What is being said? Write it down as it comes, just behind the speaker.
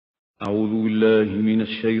أعوذ بالله من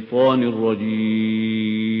الشيطان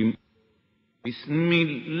الرجيم. بسم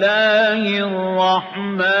الله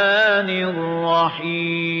الرحمن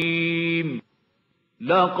الرحيم.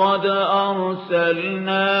 لقد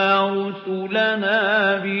أرسلنا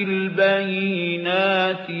رسلنا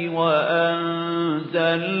بالبينات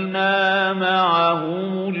وأنزلنا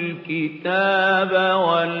معهم الكتاب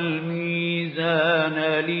والميزان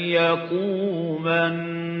ليقوم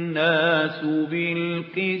الناس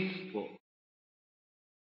بالقسط.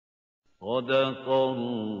 صدق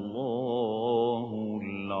الله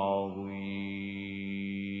العظيم.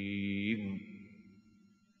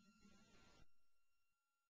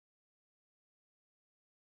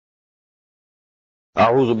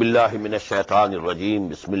 أعوذ بالله من الشيطان الرجيم.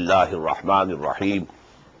 بسم الله الرحمن الرحيم.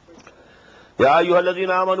 يا أيها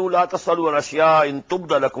الذين آمنوا لا تسألوا عن أشياء إن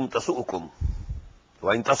تبد لكم تسؤكم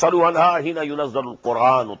وإن تسألوا عنها حين ينزل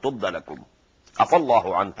القرآن تبد لكم عفى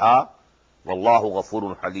الله عنها والله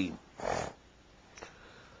غفور حليم.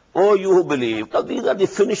 Oh, you who believe, now these are the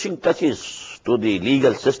finishing touches to the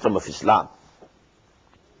legal system of Islam.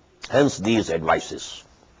 Hence these advices.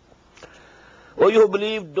 Oh, you who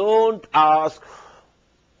believe, don't ask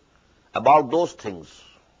about those things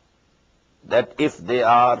that if they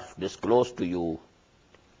are disclosed to you,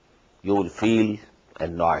 you will feel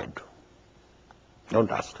annoyed. Don't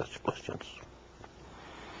ask such questions.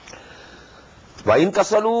 وَإِن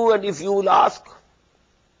تَسَلُوا, and if you will ask,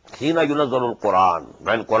 حِينَ يُنَزَّلُ الْقُرْآنِ,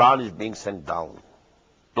 when Quran is being sent down,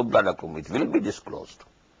 تُبْدَ لَكُمْ, it will be disclosed.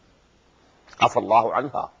 عَفَى اللَّهُ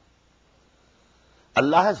عَنْهَا,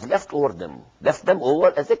 Allah has left them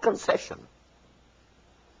over as a concession.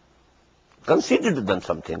 Conceded to them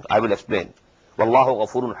something. I will explain. Wallahu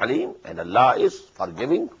ghafurun halim, and Allah is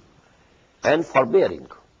forgiving and forbearing.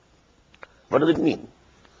 What does it mean?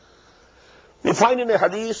 We find in a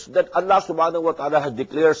hadith that Allah subhanahu wa ta'ala has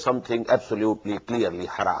declared something absolutely clearly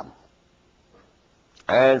haram,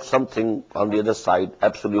 and something on the other side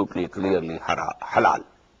absolutely clearly halal,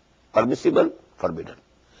 permissible, forbidden.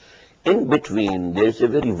 In between there is a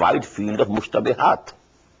very wide field of mushtabihat.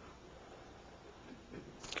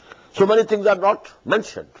 So many things are not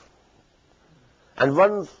mentioned. And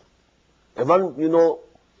one,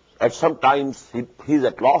 at some times he is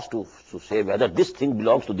at loss to say whether this thing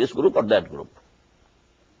belongs to this group or that group.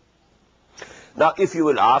 Now, if you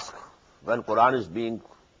will ask, when Quran is being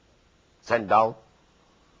sent down,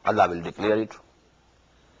 Allah will declare it.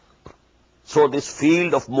 So this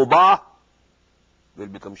field of mubah will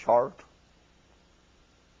become short.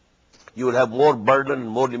 You will have more burden and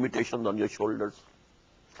more limitations on your shoulders.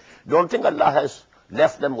 Don't think Allah has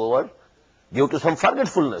left them over due to some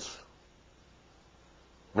forgetfulness.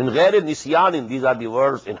 Min ghayri nisyanin, these are the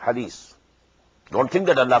words in hadith. Don't think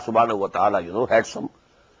that Allah subhanahu wa ta'ala, had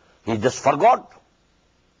he just forgot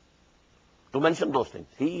to mention those things.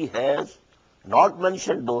 He has not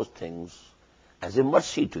mentioned those things as a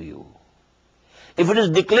mercy to you. If it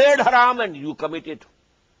is declared haram and you commit it,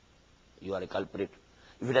 you are a culprit.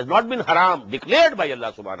 If it has not been haram, declared by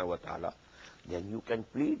Allah subhanahu wa ta'ala, then you can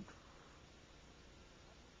plead.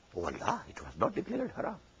 Oh Allah, it was not declared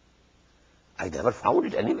haram. I never found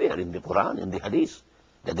it anywhere in the Quran, in the Hadith,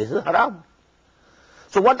 that this is haram.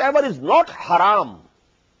 So whatever is not haram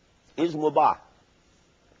is mubah,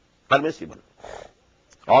 permissible.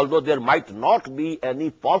 Although there might not be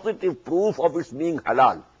any positive proof of its being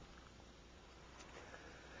halal.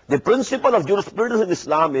 The principle of jurisprudence in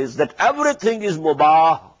Islam is that everything is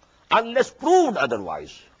mubah unless proved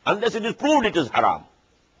otherwise. Unless it is proved it is haram.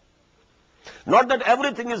 Not that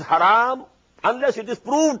everything is haram unless it is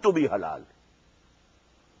proved to be halal.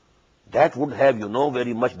 That would have,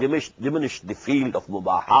 very much diminished the field of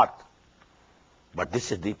mubahat. But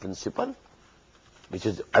this is the principle which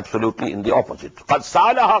is absolutely in the opposite. قَدْ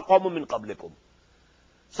سَأَلَهَا قَوْمٌ مِّن قَبْلِكُمْ.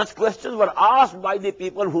 Such questions were asked by the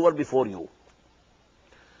people who were before you.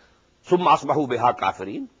 ثُمَّ أَصْبَحُوا بِهَا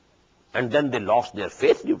كَافِرِينَ. And then they lost their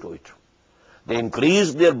faith due to it. They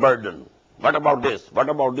increased their burden. What about this? What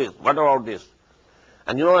about this? What about this?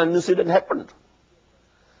 And an incident happened.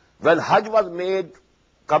 When Hajj was made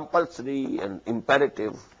compulsory and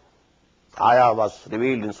imperative, ayah was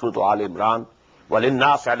revealed in Surah Al-Imran,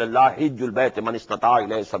 وَلِلنَّاسِ عَلَى اللَّهِ حِجُّ الْبَيْتِ مَنِ اسْتَطَاعَ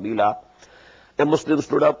إِلَيْهِ سَبِيلًا. A Muslim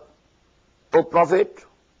stood up, O Prophet,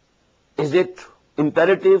 is it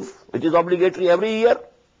imperative? It is obligatory every year?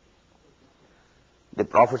 The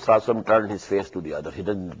Prophet ﷺ turned his face to the other. He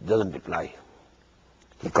doesn't reply.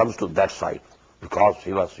 He comes to that side because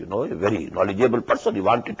he was, a very knowledgeable person. He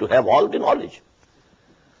wanted to have all the knowledge.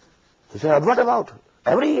 He said, what about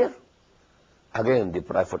every year? Again, the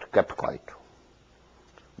Prophet kept quiet.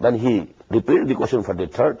 Then he repeated the question for the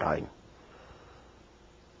third time.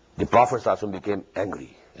 The Prophet ﷺ became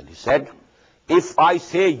angry and he said, if I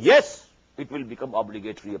say yes, it will become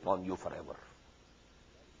obligatory upon you forever.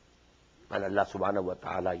 And Allah subhanahu wa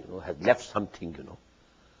ta'ala, has left something,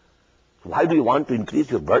 Why do you want to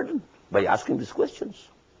increase your burden by asking these questions?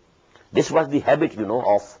 This was the habit,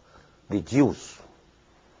 of the Jews.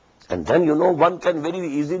 And then, one can very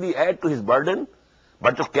easily add to his burden,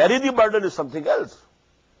 but to carry the burden is something else.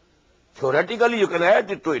 Theoretically, you can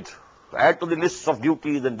add it to it. Add to the lists of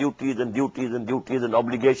duties and duties and duties and duties and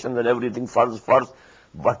obligations and everything first.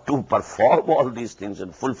 But to perform all these things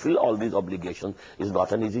and fulfill all these obligations is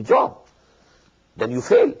not an easy job. Then you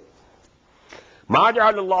fail. مَا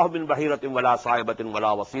جَعَلَ اللَّهُ مِنْ بَحِيرَةٍ وَلَا صَائِبَةٍ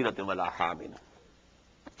وَلَا وَصِيلَةٍ وَلَا حَامٍ.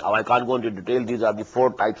 Now I can't go into detail. These are the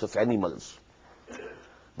 4 types of animals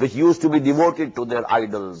which used to be devoted to their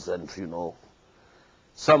idols. And,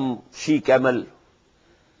 some she-camel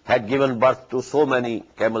had given birth to so many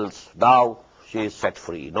camels. Now she is set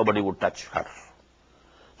free. Nobody would touch her.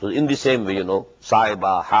 So in the same way,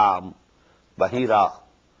 Saiba, Ham, Bahira,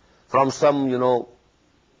 from some,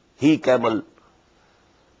 he-camel,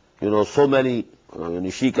 so many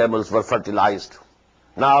she-camels were fertilized.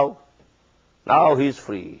 Now he is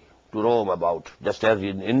free to roam about. Just as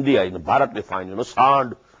in India, in Bharat we find,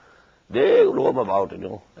 sand, they roam about,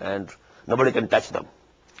 and nobody can touch them.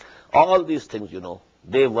 All these things,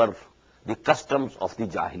 they were the customs of the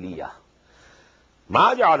Jahiliyyah.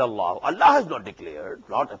 Ma ja'ala Allah, Allah has not declared,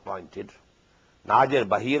 not appointed, neither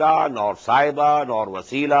Bahira, nor Saiba, nor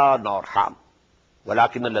Wasila, nor Ham.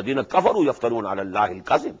 وَلَكِنَّ الَّذِينَ كَفَرُوا يَفْتَرُونَ عَلَى اللَّهِ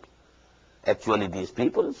الْكَذِبِ. Actually, these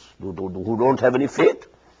peoples who don't have any faith,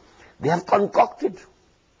 they have concocted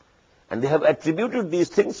and they have attributed these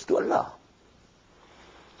things to Allah.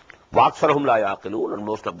 وَأَكْثَرُهُمْ لَا يَعْقِلُونَ, and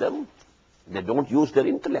most of them, they don't use their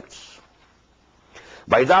intellects.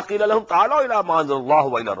 وَإِذَا قِيلَ لَهُمْ تَعَالَوْا إِلَىٰ مَا أَنزَلَ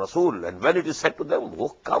اللَّهُ وَإِلَى الرَّسُولِ, and when it is said to them, oh,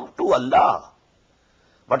 come to Allah,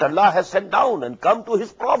 what Allah has sent down, and come to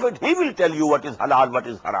His Prophet, He will tell you what is halal, what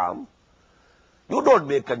is haram. You don't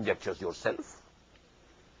make conjectures yourself.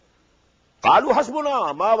 قَالُوا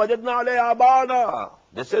حَسْبُنَا مَا وَجَدْنَا عَلَيْهِ آبَانَا.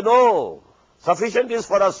 They say, no, sufficient is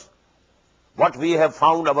for us what we have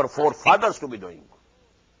found our forefathers to be doing.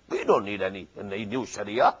 We don't need any new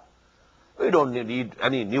Sharia. We don't need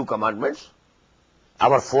any new commandments.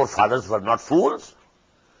 Our forefathers were not fools.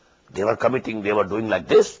 They were doing like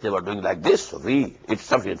this, they were doing like this. It's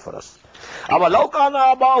sufficient for us. أَوَلَوْ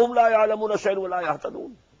كَانَ آبَاؤُهُمْ لَا يَعْلَمُونَ شَيْئًا وَلَا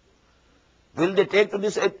يَهْتَدُونَ. Will they take to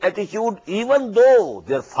this attitude even though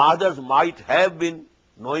their fathers might have been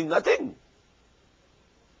knowing nothing?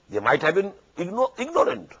 They might have been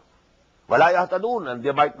ignorant. وَلَا يَهْتَدُونَ, and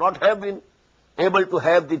they might not have been able to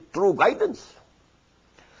have the true guidance.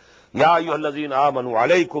 يَا أَيُّهَا الَّذِينَ آمَنُوا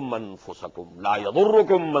عَلَيْكُمْ أَنفُسَكُمْ لَا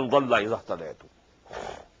يَضُرُّكُمْ مَنْ ضَلَّ إِذَا اهْتَدَيْتُمْ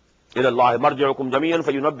إِلَى اللَّهِ مَرْجِعُكُمْ جَمِيعًا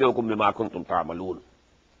فَيُنَبِّئُكُمْ بِمَا كُنْتُمْ تَعْمَلُونَ.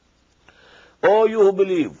 O you who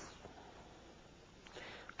believe,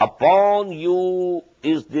 upon you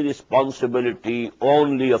is the responsibility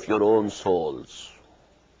only of your own souls.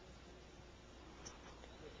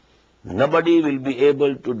 Nobody will be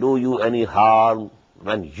able to do you any harm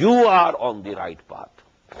when you are on the right path.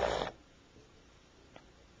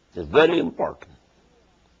 It's very important.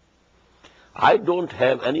 I don't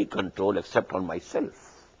have any control except on myself.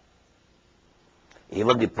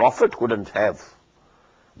 Even the Prophet couldn't have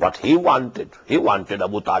what he wanted. He wanted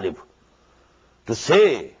Abu Talib to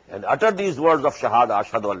say and utter these words of Shahada,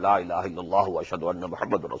 Ashhadu an la ilaha illallah wa ashhadu anna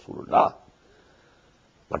Muhammadur Rasulullah.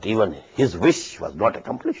 But even his wish was not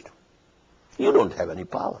accomplished. You don't have any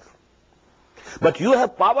power. But you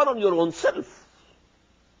have power on your own self.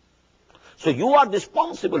 So you are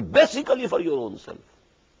responsible basically for your own self.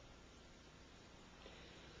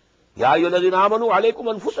 Ya ayyuhalladhina amanu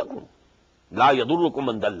alaykum anfusakum la yadurrukum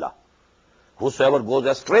man dalla. Whosoever goes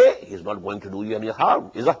astray, he is not going to do you any harm.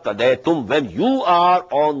 Iza ihtadaytum, when you are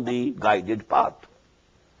on the guided path.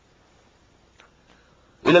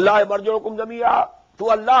 Ilallahi marji'ukum jami'a. To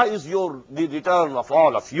Allah is the return of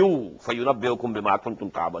all of you. فَيُنَبِّئُكُم بِمَا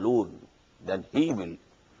كُنتُمْ تَعْمَلُونَ. Then He will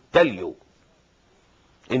tell you,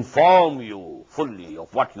 inform you fully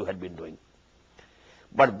of what you had been doing.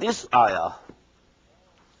 But this ayah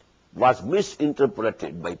was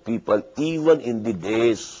misinterpreted by people even in the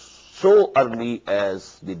days so early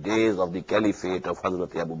as the days of the caliphate of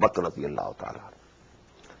Hazrat Abu Bakr radiyallahu ta'ala.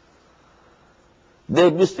 They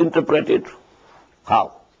misinterpreted.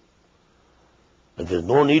 How? There is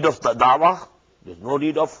no need of da'wah, there is no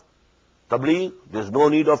need of tabligh, there is no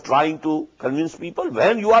need of trying to convince people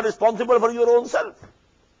when you are responsible for your own self.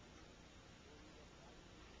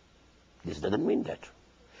 This doesn't mean that.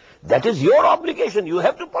 That is your obligation, you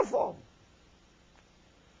have to perform.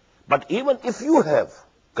 But even if you have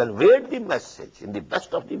conveyed the message in the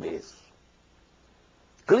best of the ways,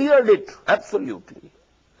 cleared it absolutely.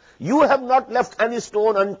 You have not left any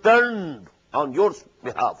stone unturned on your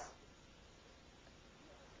behalf.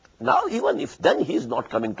 Now, even if then he is not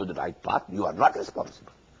coming to the right path, you are not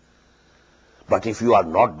responsible. But if you are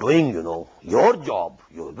not doing, your job,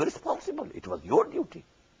 you will be responsible. It was your duty.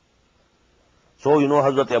 So,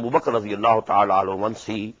 Hazrat Abu Bakr radiallahu ta'ala once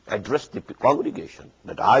he addressed the congregation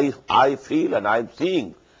that I feel and I am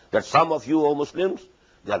seeing that some of you, O Muslims,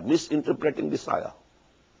 they are misinterpreting this ayah.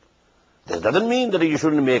 This doesn't mean that you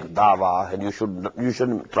shouldn't make dawah and you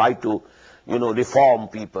shouldn't try to, reform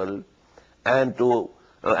people and to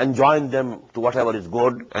enjoin them to whatever is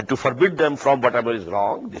good and to forbid them from whatever is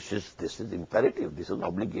wrong. This is imperative. This is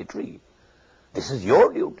obligatory. This is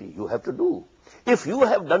your duty. You have to do. If you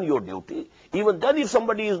have done your duty, even then if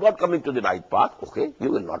somebody is not coming to the right path, okay,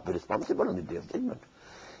 you will not be responsible on the day of judgment.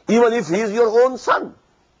 Even if he is your own son.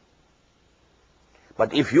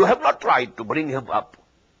 But if you have not tried to bring him up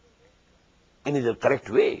in the correct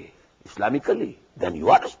way, Islamically, then you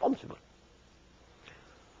are responsible.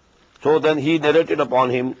 So then he narrated upon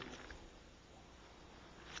him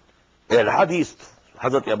a hadith.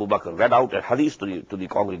 Hazrat Abu Bakr read out a hadith to the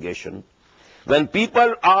congregation. When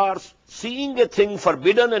people are seeing a thing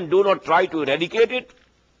forbidden and do not try to eradicate it,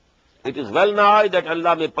 it is well nigh that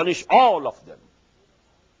Allah may punish all of them.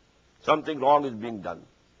 Something wrong is being done.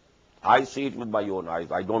 I see it with my own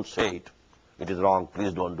eyes. I don't say it. It is wrong.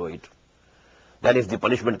 Please don't do it. Then if the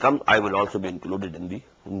punishment comes, I will also be included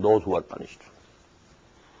in those who are punished.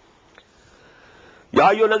 Ya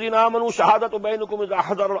ayyuhalladhina amanu shahadatu bainakum idha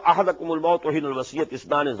hadara ahadakum al-maut hina al-wasiyat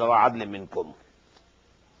isnan zawa adlin minkum.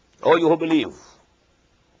 Oh, you who believe,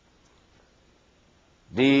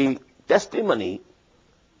 the testimony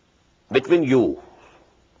between you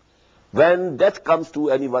when death comes to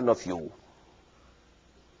any one of you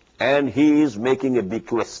and he is making a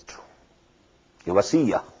bequest, a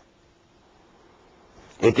wasiyah,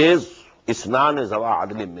 it is isnan zawa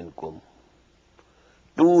adlin minkum.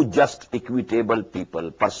 Two just equitable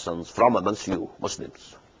people, persons from amongst you,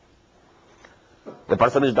 Muslims. The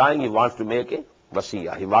person is dying, he wants to make a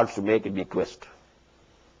wasiyah, he wants to make a bequest.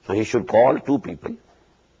 So he should call two people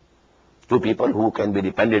who can be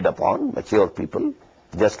depended upon, mature people,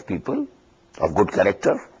 just people, of good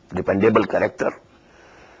character, dependable character,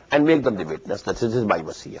 and make them the witness that this is my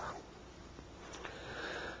wasiyah.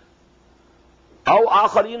 أو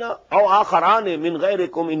آخران من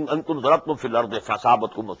غيركم إن أنتم ضربتم في الأرض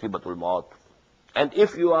فأصابتكم مصيبة الموت. And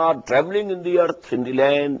if you are traveling in the earth, in the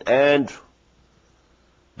land, and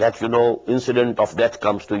that incident of death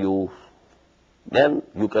comes to you, then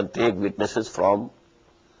you can take witnesses from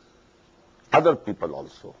other people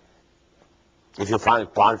also. If you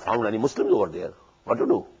can't found any Muslims over there, what to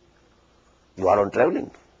do? You are on traveling.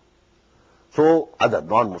 So other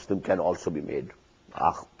non-Muslim can also be made.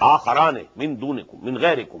 آخران من دونكم من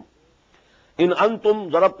غيركم إن أنتم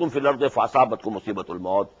ضربتم في الأرض فأصابتكم مصيبة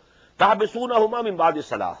الموت تحبسونهما من بعد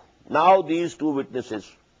الصلاة. Now these two witnesses,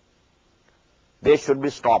 they should be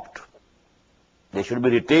stopped. They should be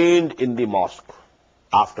retained in the mosque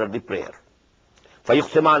after the prayer.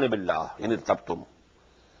 فيقسمان بالله إن ارتبتم.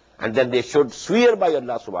 And then they should swear by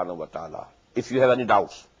Allah subhanahu wa ta'ala. If you have any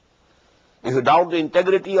doubts, if you doubt the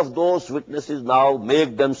integrity of those witnesses, now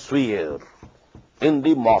make them swear in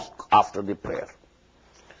the mosque after the prayer.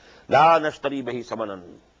 La nashtari bihi samanan.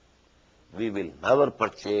 We will never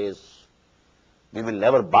purchase, we will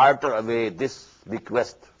never barter away this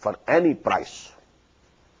bequest for any price.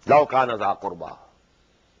 Law kana za qurba.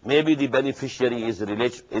 Maybe the beneficiary is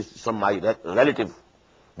some my relative,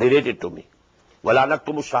 related to me. Wala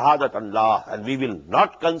naktumu shahadat Allah. And we will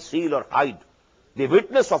not conceal or hide the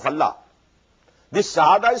witness of Allah. This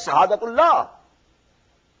shahada is shahadatullah.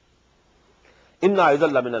 Inna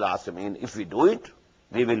idalla min al-asimin. If we do it,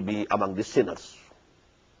 we will be among the sinners.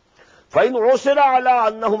 فَإِنْ عُسِرَ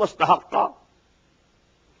عَلَىٰ أَنَّهُمَا اسْتَحَقَّا.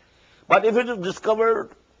 But if it is discovered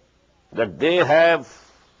that they have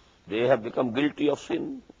become guilty of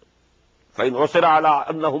sin, فَإِنْ عُسِرَ عَلَىٰ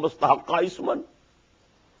أَنَّهُمَا اسْتَحَقَّا إِثْمًا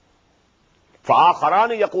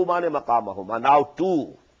فَآخَرَانِ يَقُومَانِ مَقَامَهُمَا. Now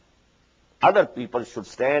two other people should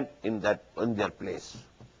stand in their place.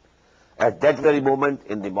 At that very moment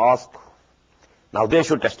in the mosque, now they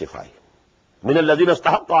should testify. مِنَ الَّذِينَ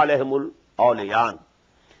اسْتَحَقَّ عَلَيْهِمُ الْأَوْلِيَانِ.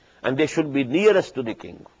 And they should be nearest to the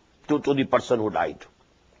king, to the person who died.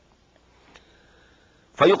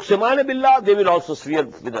 فَيُقْسِمَانِ بِاللَّهِ. They will also swear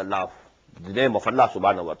with Allah, the name of Allah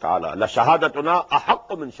subhanahu wa ta'ala. لَشَهَادَتُنَا أَحَقُّ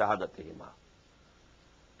مِنْ شَهَادَتِهِمَا.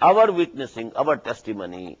 Our witnessing, our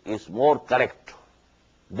testimony is more correct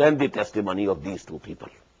than the testimony of these two people.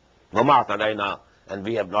 وَمَا اعْتَدَيْنَا. and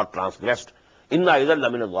we have not transgressed. Inna idhan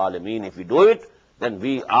lamina zalimeen. If we do it, then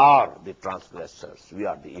we are the transgressors. We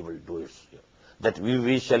are the evildoers. That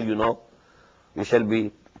we shall, we shall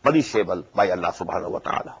be punishable by Allah subhanahu wa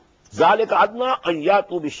ta'ala. ذَلِكَ أَدْنَا أَنْ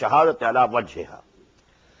يَأْتُوا بِالشَّهَادَةِ عَلَى وَجْهِهَا.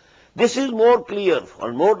 This is more clear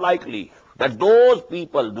or more likely that those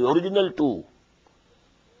people, the original two,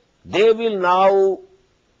 they will now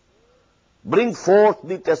bring forth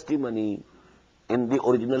the testimony in the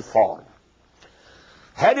original form.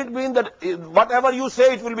 Had it been that whatever you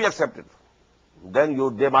say, it will be accepted, then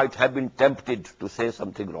they might have been tempted to say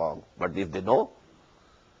something wrong. But if they know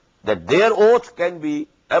that their oath can be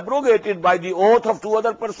abrogated by the oath of two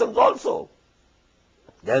other persons also,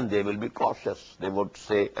 then they will be cautious. They won't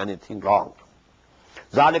say anything wrong.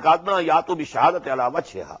 ذَلِكَ أَدْنَا يَأْتُوا بِالشَّهَادَةِ عَلَى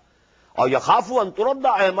وَجْهِهَا أَوْ يَخَافُوا أَن تُرَدَّ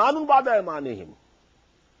أَيْمَانٌ بَعْدَ أَيْمَانِهِمْ.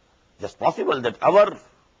 Just possible that our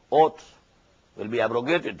oath will be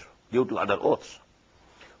abrogated due to other oaths.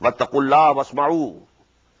 وَاتَّقُوا اللَّهَ وَاسْمَعُوا.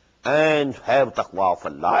 And have taqwa of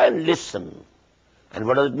Allah and listen. And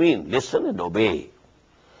what does it mean? Listen and obey.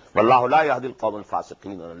 وَاللَّهُ لَا يَهْدِي الْقَوْمَ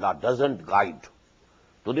الْفَاسِقِينَ. And Allah doesn't guide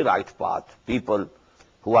to the right path people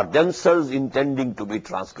who are themselves intending to be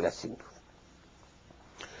transgressing.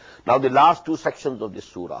 Now the last two sections of this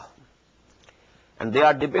surah, and they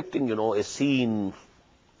are depicting, a scene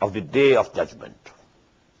of the day of judgment.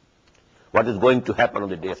 What is going to happen on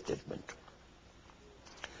the day of judgment?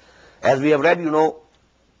 As we have read,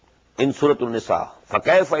 in Surah An-Nisa,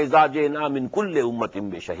 فَكَيْفَ إِذَا جِئْنَا مِنْ كُلِّ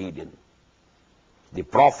أُمَّةٍ بِشَهِيدٍ. The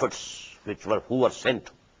prophets who were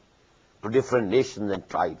sent to different nations and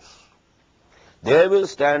tribes, they will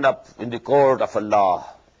stand up in the court of Allah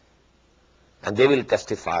and they will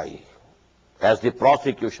testify as the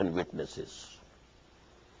prosecution witnesses,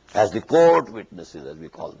 as the court witnesses, as we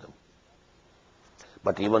call them.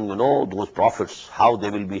 But even, those prophets, how they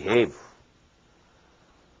will behave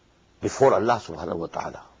before Allah subhanahu wa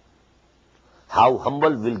ta'ala. How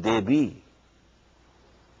humble will they be?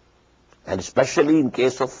 And especially in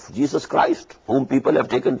case of Jesus Christ, whom people have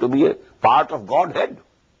taken to be a part of Godhead.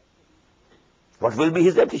 What will be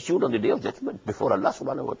his attitude on the day of judgment before Allah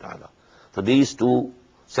subhanahu wa ta'ala? So these two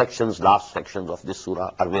sections, last sections of this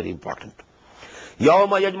surah, are very important. يَوْمَ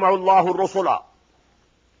يَجْمَعُ اللَّهُ الرُّسُلَ.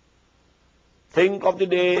 Think of the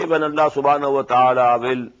day when Allah subhanahu wa ta'ala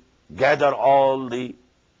will gather all the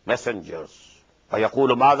messengers.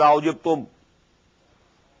 فَيَقُولُ مَاذَا أُجِبْتُمْ.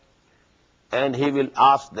 And he will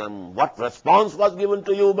ask them, what response was given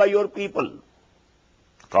to you by your people?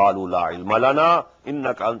 قَالُوا لَا عِلْمَ لَنَا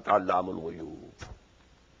إِنَّكَ أَنْتَ عَلَّامُ الْغُيُوبِ.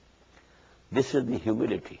 This is the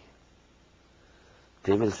humility.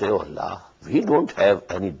 They will say, oh Allah, we don't have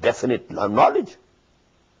any definite knowledge.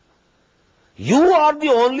 You are the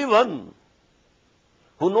only one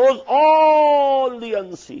who knows all the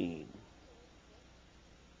unseen.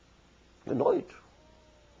 You know it.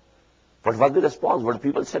 What was the response? What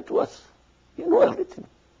people said to us? You know everything.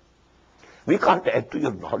 We can't add to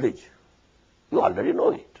your knowledge. You already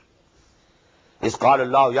know it. It's called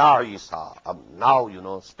Allah, Ya Isa. Now,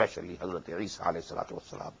 especially Hazrat Isa alayhi salatu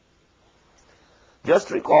wasalam.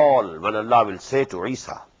 Just recall when Allah will say to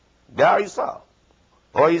Isa, Ya Isa,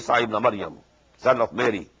 O Isa ibn Maryam, son of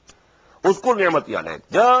Mary, Uskur ni'mati alayk.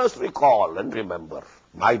 Just recall and remember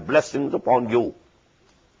my blessings upon you.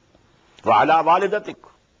 Wa ala walidatik.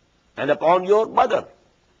 And upon your mother.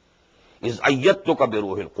 Is ayyattuka bi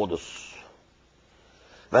ruhil qudus.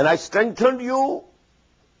 When I strengthened you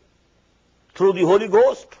through the Holy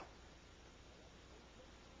Ghost,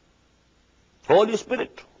 Holy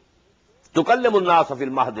Spirit, tukallamu an-nasa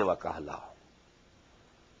fil mahdi wa kahla.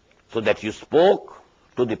 So that you spoke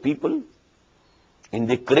to the people in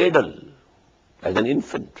the cradle as an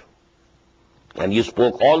infant. And you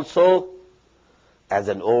spoke also as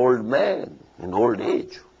an old man in old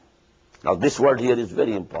age. Now this word here is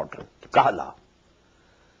very important. Kahla.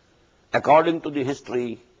 According to the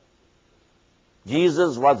history,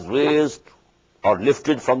 Jesus was raised or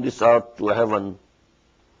lifted from this earth to heaven,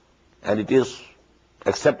 and it is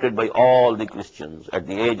accepted by all the Christians at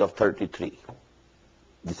the age of 33.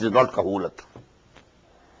 This is not kahulat.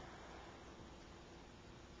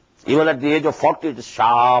 Even at the age of 40, it is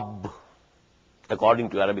shab, according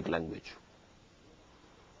to Arabic language.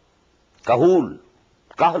 Kahul,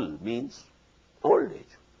 kahl means old age.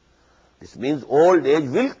 This means old age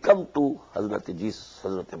will come to Hazrat Jesus,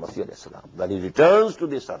 Hazrat Masih alayhi salam. When he returns to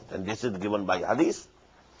this earth, and this is given by hadith,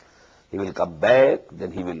 he will come back,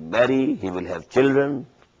 then he will marry, he will have children,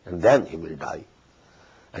 and then he will die.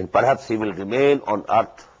 And perhaps he will remain on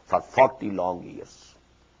earth for 40 long years.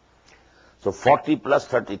 So 40 plus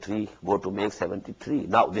 33 go to make 73.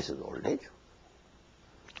 Now this is old age.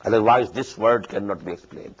 Otherwise, this word cannot be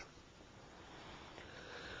explained.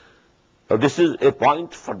 Now, this is a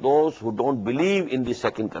point for those who don't believe in the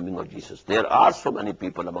second coming of Jesus. There are so many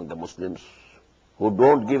people among the Muslims who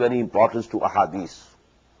don't give any importance to ahadith.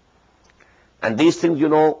 And these things,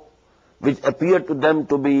 which appear to them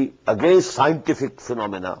to be against scientific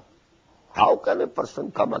phenomena. How can a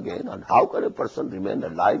person come again, and how can a person remain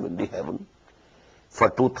alive in the heaven for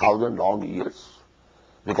 2,000 long years?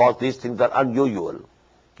 Because these things are unusual.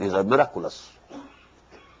 These are miraculous.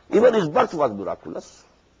 Even his birth was miraculous,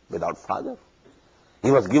 without father.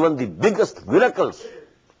 He was given the biggest miracles,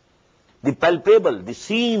 the palpable, the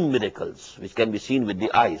seen miracles, which can be seen with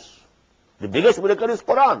the eyes. The biggest miracle is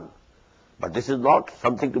Quran. But this is not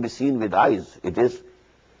something to be seen with eyes. It is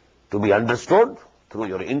to be understood through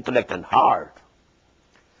your intellect and heart.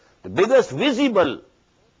 The biggest visible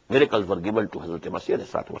miracles were given to Hazrat Masih alayhi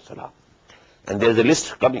salatu wassalam. And there is a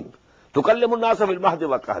list coming. تُكَلِّمُ النَّاسَ فِي الْمَهْدِ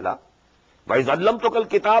وَكَهْلًا وَإِذْ عَلَّمْتُكَ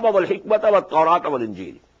الْكِتَابَ وَالْحِكْمَةَ وَالتَّوْرَاةَ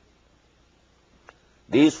وَالْإِنْجِيلَ.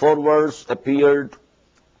 These 4 words appeared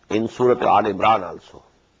in Surah Al-Imran also.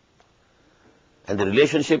 And the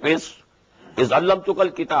relationship is عَلَّمْتُكَ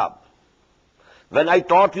الْكِتَابَ. When I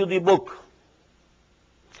taught you the book,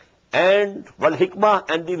 and wal-hikmah,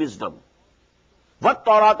 and the wisdom. What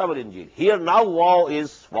Tawrat wal Injil? Here now wow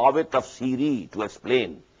is wow tafsiri, to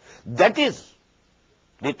explain. That is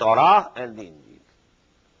the Torah and the Injil.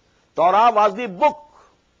 Torah was the book,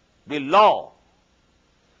 the law,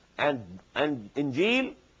 and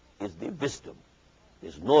Injil is the wisdom. There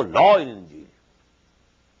is no law in Injil.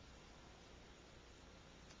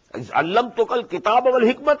 Allamtuka al-kitaba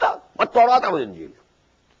wal-hikmata wat-Tawrata wal-Injil.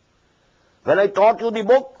 When I taught you the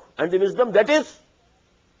book and the wisdom, that is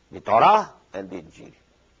the Torah and the Injil.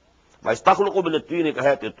 وَيَسْتَخْلُقُ بِالْتِينِ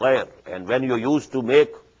كَهَيْئَةِ الطَّيْرِ. And when you used to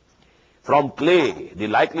make from clay the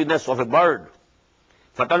likeliness of a bird,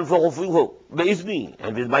 فَتَنْفُخُ فِيهُ بِإِذْنِي,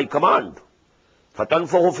 and with my command,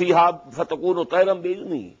 فَتَنْفُخُ فِيهَا فَتَكُونُ طَيْرًا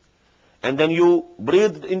بِإِذْنِي, and then you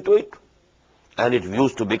breathed into it, and it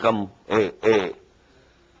used to become a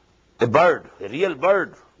bird, a real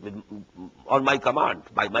bird, on my command,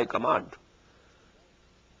 by my command.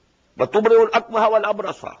 وَتُبْرِئُ الْأَكْمَهَ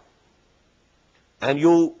وَالْأَبْرَصَ. And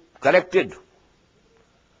you corrected,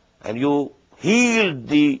 and you healed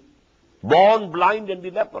the born blind and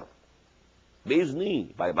the leper.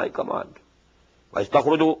 بِإِذْنِي, by my command.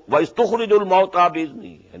 وَإِسْتُخْرِجُ الْمَوْتَى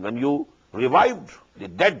بِإِذْنِي. And when you revived the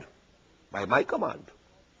dead, by my command.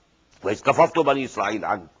 وَإِسْكَفَفْتُ بَنِي إِسْرَائِيلَ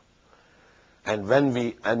عَنْكَ. And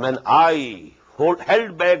when I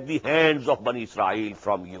held back the hands of Bani Israel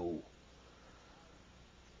from you,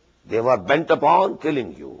 they were bent upon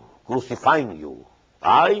killing you, crucifying you.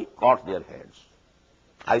 I caught their hands.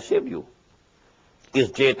 I saved you.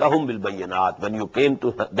 إِذْ جِئْتَهُمْ بِالْبَيِّنَاتِ. When you came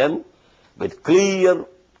to them with clear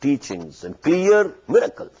teachings and clear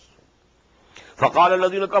miracles. فَقَالَ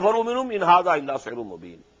الَّذِينَ كَفَرُوا مِنْهُمْ إِنْ هَذَا إِلَّا سِحْرٌ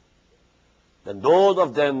مُبِينٌ. Then those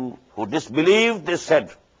of them who disbelieved, they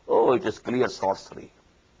said, oh, it is clear sorcery.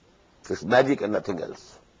 It's magic and nothing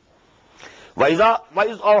else. وَإِذْ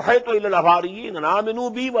أَوْحَيْتُ إِلَى الْحَوَارِيِّينَ أَنْ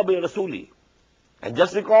آمِنُوا بِي وَبِرَسُولِي. And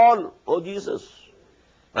just recall, O Jesus,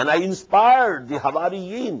 when I inspired the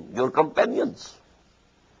Hawariyin, your companions,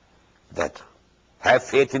 that have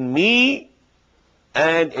faith in me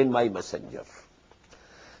and in my messenger.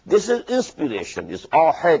 This is inspiration, is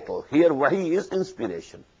awhaytu. Here wahi is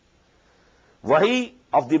inspiration. Wahi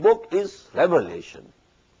of the book is revelation.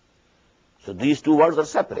 So these two words are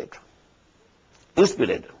separate.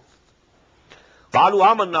 Inspired.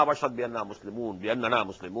 قَالُوا آمَنَّا وَاشْهَدْ بِأَنَّنَا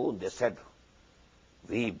مُسْلِمُونَ. They said,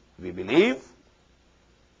 we believe,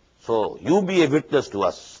 so you be a witness to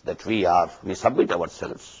us that we submit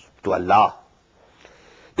ourselves to Allah.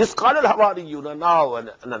 إِذْ قَالَ الْحَوَارِيُّونَ. Now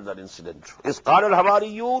another incident. إِذْ قَالَ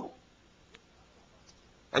الْحَوَارِيُّونَ.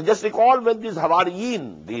 And just recall when these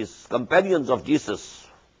Hawariyin, these companions of Jesus,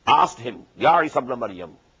 asked him, Ya Isa ibn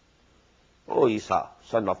Maryam, O Isa,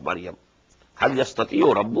 son of Maryam, هل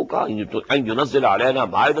يستطيع ربك أن ينزل علينا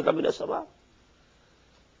مائدة من السماء?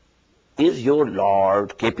 Is your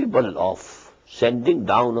Lord capable of sending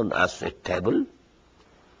down on us a table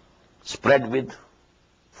spread with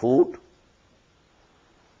food?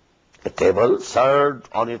 A table served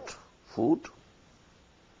on it food?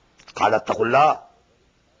 قال اتقوا الله.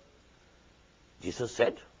 Jesus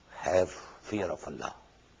said, have fear of Allah.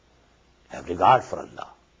 Have regard for Allah.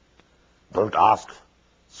 Don't ask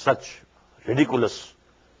such ridiculous,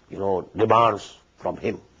 demands from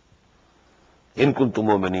him. In kuntum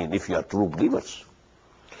mu'minin, if you are true believers.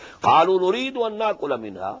 قالوا نريد أن نأكل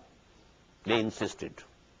منها. They insisted.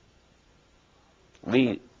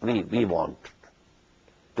 We want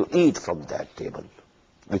to eat from that table.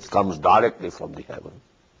 which comes directly from the heaven.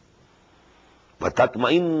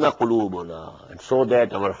 وَتَطْمَئِنَّ قُلُوبُنَا, and so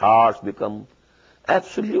that our hearts become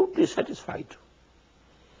absolutely satisfied.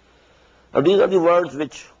 Now these are the words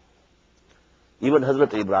which even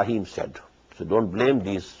Hazrat Ibrahim said. So don't blame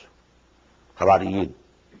these Hawariyin.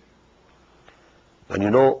 And you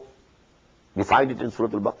know, we find it in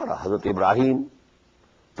Surah Al-Baqarah. Hazrat Ibrahim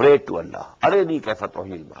prayed to Allah, Arini kaifa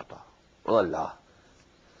tuhil mata. Oh Allah,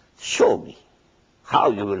 show me how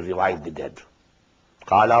you will revive the dead.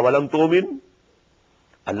 Qala walam tu'min.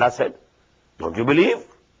 Allah said, don't you believe?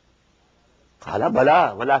 Qala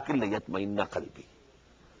bala walakin liyatma'inna qalbi.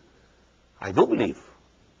 I do believe,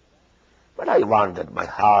 but I want that my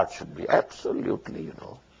heart should be absolutely,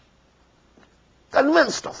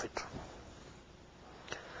 convinced of it.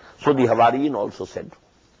 So the Hawariyin also said,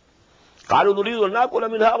 قالوا نريد أن نأكل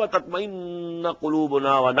منها وتطمئن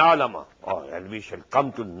قلوبنا ونعلم, and we shall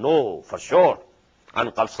come to know for sure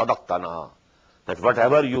أن قد صدقتنا, that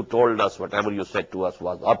whatever you told us, whatever you said to us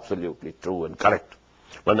was absolutely true and correct.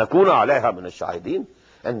 وَنَكُونَ عَلَيْهَا مِنَ الشَّاهِدِينَ,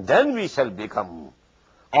 and then we shall become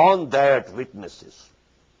on that witnesses.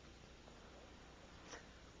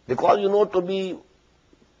 Because to be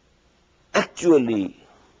actually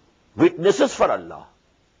witnesses for Allah,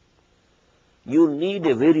 you need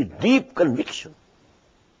a very deep conviction.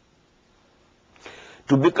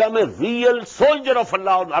 To become a real soldier of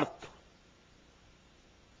Allah on earth,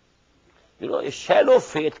 a shallow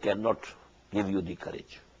faith cannot give you the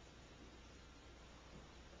courage.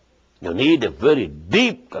 You need a very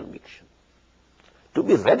deep conviction. To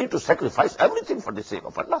be ready to sacrifice everything for the sake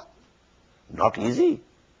of Allah. Not easy.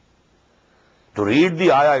 To read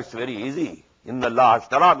the ayah, it's very easy. إِنَّ اللَّهَ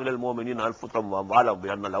اشْتَرَى مِنَ الْمُؤْمِنِينَ أَنفُسَهُمْ وَأَمْوَالَهُمْ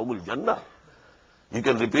بِأَنَّ لَهُمُ الْجَنَّةَ. You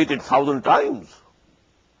can repeat it 1,000 times.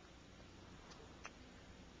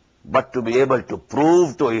 But to be able to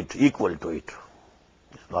prove to it, equal to it,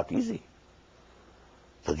 it's not easy.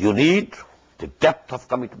 So you need the depth of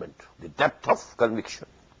commitment, the depth of conviction.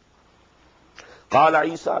 Qala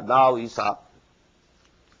Isa, now Isa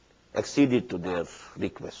acceded to their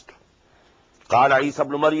request. Qala Isa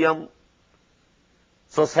ibn Maryam,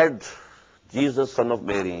 so said Jesus, son of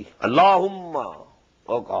Mary, Allahumma,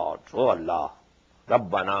 O God, O Allah,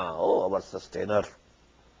 Rabbana, O our sustainer,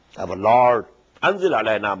 our Lord, Anzil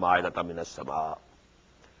alayna ma'idatan min as-sama.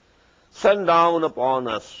 Send down upon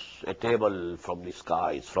us a table from the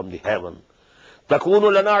skies, from the heaven.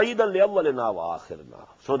 Takunu lana eidan li awwalina wa akhirina,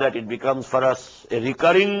 so that it becomes for us a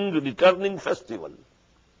recurring, returning festival.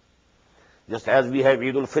 Just as we have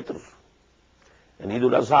Eid al-Fitr and Eid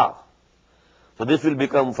al-Azha. So this will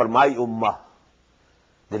become for my ummah.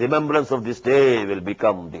 The remembrance of this day will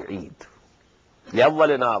become the Eid. Li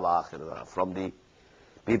awwalina wa akhirina, from the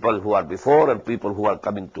people who are before and people who are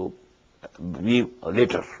coming to be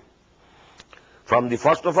later. From the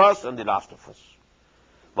first of us and the last of us.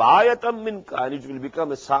 وَآيَةً مِّنْكَ, and it will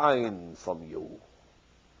become a sign from you.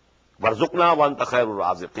 وَارْزُقْنَا وَأَنْتَ خَيْرُ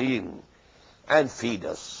الرَّازِقِينَ, and feed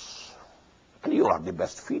us. And you are the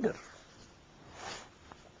best feeder.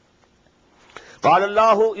 قَالَ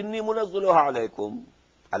اللَّهُ إِنِّي مُنَزِّلُهَا عَلَيْكُمْ.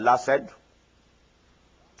 Allah said,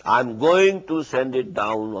 I'm going to send it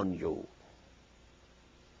down on you.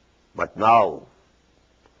 But now,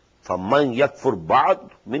 فَمَنْ يَكْفُرْ بَعْدْ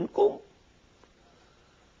مِنْكُمْ.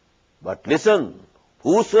 But listen,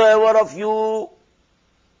 whosoever of you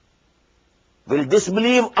will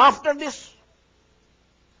disbelieve after this,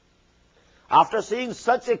 after seeing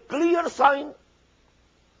such a clear sign,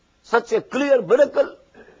 such a clear miracle,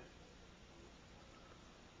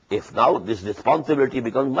 if now this responsibility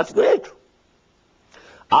becomes much great.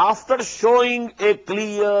 After showing a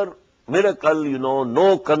clear miracle,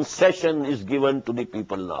 no concession is given to the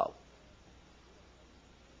people now.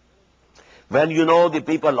 When the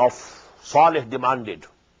people of Salih demanded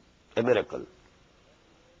a miracle,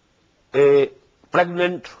 a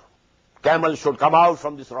pregnant camel should come out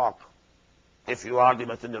from this rock, if you are the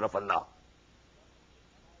messenger of Allah.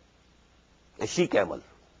 A she-camel,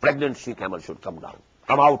 pregnant she-camel should come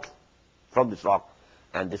out from this rock,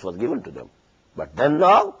 and this was given to them. But then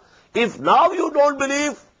now, if now you don't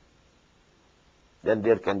believe, then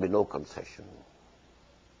there can be no concession.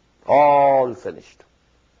 All finished.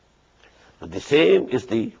 So the same is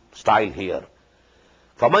the style here.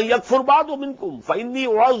 فَمَنْ يَكْفُرْ بَعْضُ مِنْكُمْ فَإِنِّي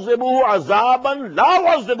أُعَذِّبُهُ عَذَابًا لَا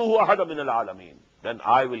أُعَذِّبُهُ أَحَدًا مِنَ الْعَالَمِينَ. Then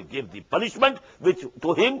I will give the punishment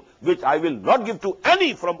to him which I will not give to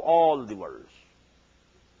any from all the worlds.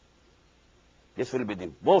 This will be the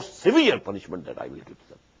most severe punishment that I will give to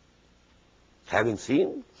them, having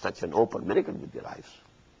seen such an open miracle with their eyes.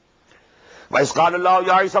 وَإِذْ قَالَ اللَّهُ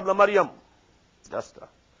يَا عِيسَى ابْنَ مَرْيَمَ. Just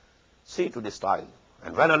see to the style.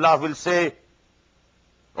 And when Allah will say,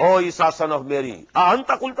 O Isa, son of Mary,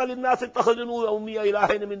 Anta qulta linnasi ittakhiduni wa ummiya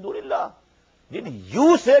ilahayn min dunillah. Did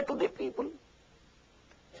you say to the people,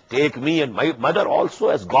 take me and my mother also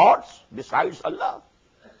as gods besides Allah?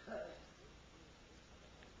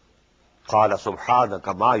 قال سبحانك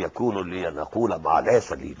ما يكون لي أن أقول ما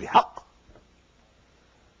ليس لي بحق.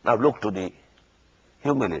 Now look to the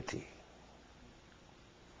humility.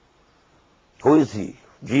 Who is he?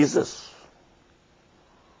 Jesus.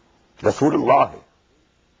 Rasulullah.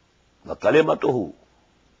 وكلمته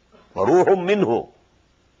وروح منه.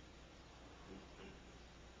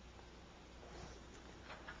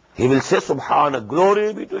 He will say, Subhana,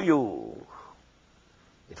 glory be to you.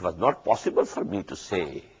 It was not possible for me to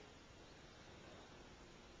say,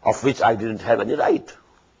 of which I didn't have any right.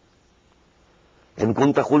 In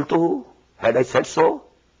kunta qultuhu, had I said so,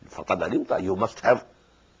 faqad alimta, you must have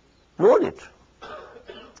known it.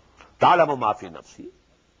 Ta'lamu ma fi nafsi.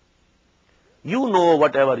 You know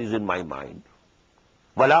whatever is in my mind.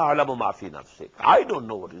 Wala a'lamu ma fi nafsik. I don't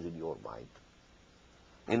know what is in your mind.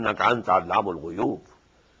 Innaka anta allamul ghuyub.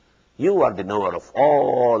 You are the knower of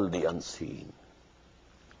all the unseen.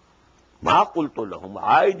 Ma qultu lahum.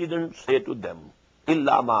 I didn't say to them,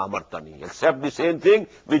 illa ma amartani, except the same thing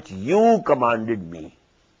which you commanded me.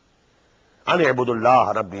 An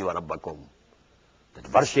ibudullah rabbi wa rabbakum.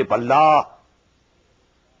 That worship Allah,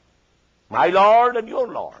 my Lord and your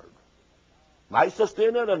Lord, my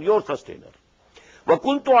sustainer and your sustainer. Wa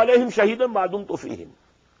kuntu alayhim shahidan ma dumtu fihim.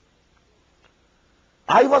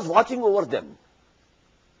 I was watching over them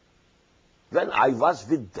when I was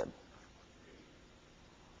with them.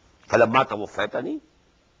 Falamma tawaffaytani,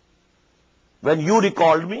 when you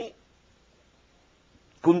recalled me,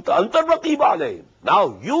 kunta anta raqiba alayhim.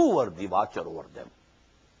 Now you were the watcher over them.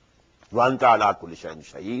 Wa anta ala kulli shay'in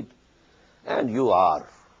shaheed, and you are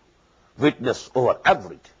witness over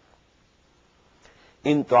everything.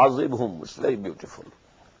 In tu'azibhum, it's very beautiful.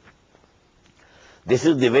 This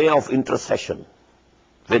is the way of intercession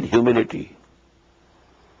with humility.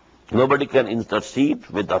 Nobody can intercede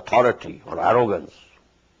with authority or arrogance.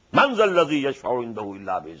 Man zal ladhi yashfa'u indahu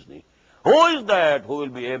illa bi'izni. Who is that who will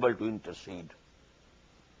be able to intercede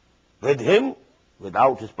with him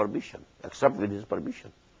without his permission, except with his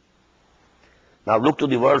permission? Now look to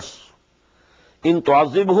the verse. In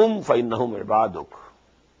tu'azibhum fa innahum ibaduk.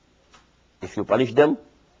 If you punish them,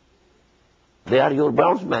 they are your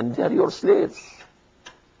bondsmen, they are your slaves.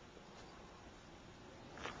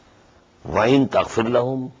 Wa in taghfir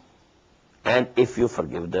lahum, and if you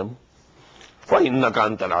forgive them, فَإِنَّكَ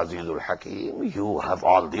أَنْتَ الْعَزِيزُ الْحَكِيمُ, you have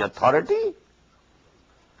all the authority.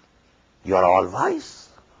 You are all wise.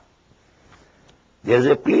 There is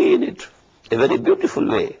a plea in it, a very beautiful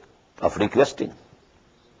way of requesting,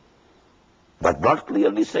 but not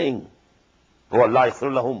clearly saying, Oh Allah,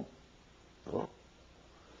 ighfir lahum. No.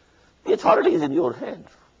 The authority is in your hand.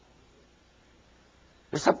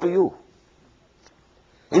 It's up to you.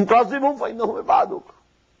 In tu'azibhum فَإِنَّهُمْ عِبَادُكَ.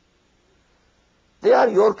 They are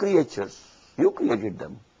your creatures. You created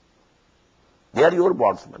them. They are your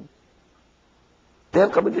bondsmen. They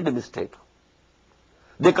have committed a mistake.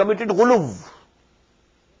 They committed ghuluv.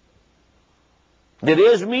 They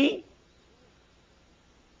raised me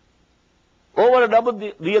over and above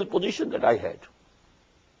the real position that I had.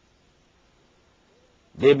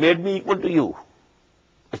 They made me equal to you.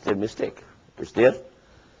 It's their mistake. It's their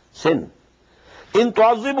sin. In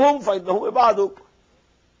tu'azibhum فَإِنَّهُمْ عِبَادُكَ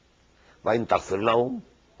وَإِن تَغْفِرْ لَهُمْ,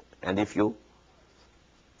 and if you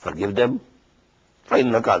forgive them,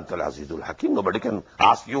 فَإِنَّكَ أَنْتَ الْعَزِيزُ الْحَكِيمُ. Nobody can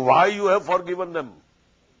ask you why you have forgiven them.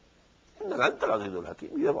 إِنَّكَ أَنْتَ الْعَزِيزُ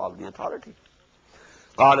الْحَكِيمُ. You have all the authority.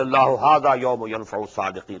 قَالَ اللَّهُ هَذَا يَوْمُ يَنْفَعُ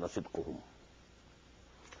الصَّادِقِينَ صِدْقُهُمْ.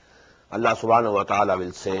 Allah subhanahu wa ta'ala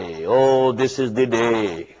will say, oh, this is the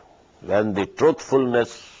day when the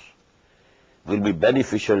truthfulness will be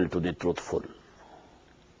beneficial to the truthful.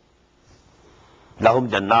 لَهُمْ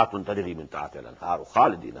جَنَّاتٌ تَجْرِي مِنْ تَحْتِهَا الْأَنْهَارُ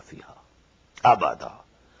خَالِدِينَ فِيهَا أَبَدًا.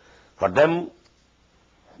 For them,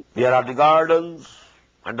 there are the gardens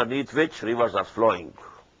underneath which rivers are flowing,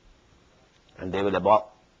 and they will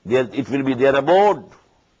it will be their abode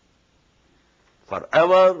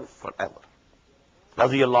forever, forever.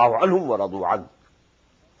 رَضِيَ اللَّهُ عَنْهُمْ وَرَضُوا عَنْهُ.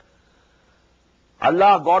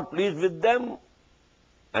 Allah got pleased with them,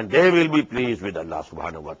 and they will be pleased with Allah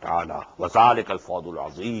subhanahu wa ta'ala. وَذَلِكَ الْفَوْزُ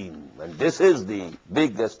الْعَظِيمُ. And this is the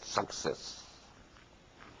biggest success.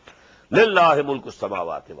 لِلَّهِ مُلْكُ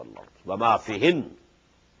السَّمَاوَاتِ وَالْأَرْضِ وَمَا فِيهِنَّ.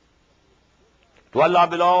 To Allah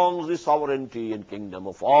belongs the sovereignty and kingdom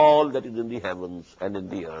of all that is in the heavens and in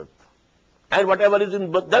the earth, and whatever is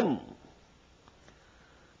in them.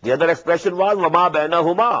 The other expression was وَمَا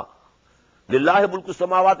بَيْنَهُمَا, Lillahi mulku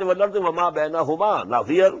samawati wal ardi wa ma bainahuma. Now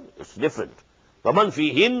here it's different. وَمَنْ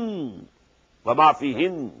فِيهِنْ وَمَا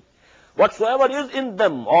فِيهِنْ. Whatsoever is in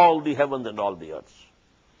them, all the heavens and all the earths.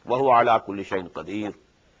 وَهُوَ عَلَى كُلِّ شَيْءٍ قَدِيرٌ.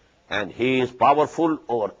 And he is powerful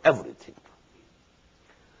over everything.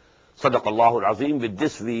 Sadaq Allahul Azim. With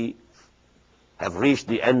this we have reached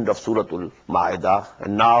the end of Surah Al-Ma'idah,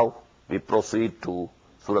 and now we proceed to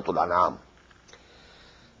Surah Al-An'am.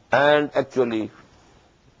 And actually,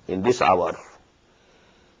 in this hour,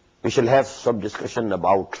 we shall have some discussion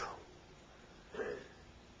about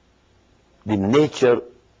the nature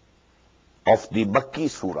of the Makki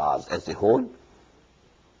surahs as a whole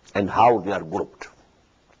and how they are grouped.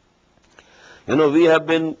 You know, we have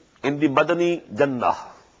been in the Madani Jannah.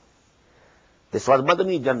 This was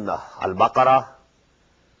Madani Jannah. Al-Baqarah,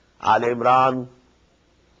 Al-Imran,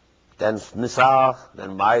 then Nisa,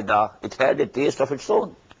 then Ma'idah. It had a taste of its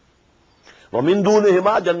own. وَمِن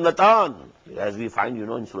دُونِهِمَا جَنَّتَانِ. As we find,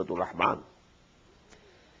 in Surah Al-Rahman.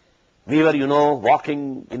 We were,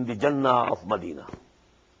 walking in the Jannah of Medina.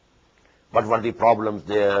 What were the problems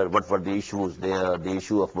there? What were the issues there? The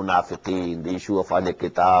issue of Munafiqeen, the issue of Ahl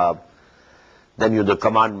Kitab. Then, the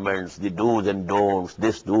commandments, the do's and don'ts.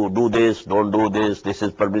 This, do this, don't do this. This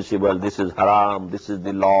is permissible, this is haram, this is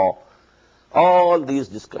the law. All these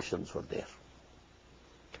discussions were there.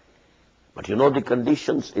 But the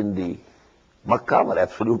conditions in the Makkah were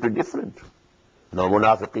absolutely different. No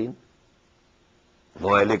Munafiqeen,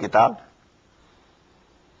 no Ahl Kitab.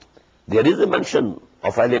 There is a mention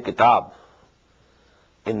of Ahl Kitab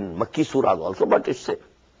in Makki surahs also, but it's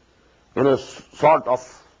a, sort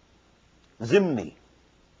of zimni,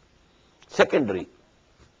 secondary,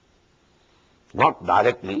 not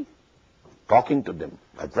directly talking to them,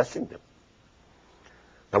 addressing them.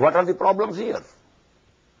 Now what are the problems here?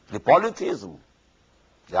 The polytheism,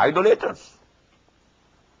 the idolaters,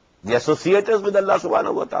 the associators with Allah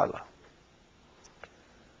subhanahu wa ta'ala.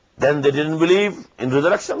 Then they didn't believe in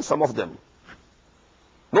resurrection, some of them.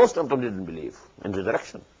 Most of them didn't believe in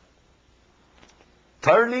resurrection.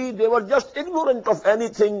 Thirdly, they were just ignorant of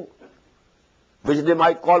anything which they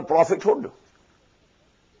might call prophethood.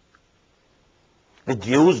 The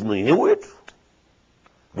Jews knew it.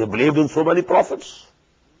 They believed in so many prophets.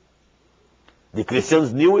 The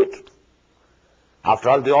Christians knew it. After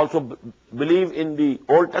all, they also believe in the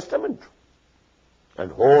Old Testament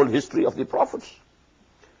and whole history of the prophets.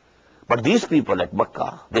 But these people at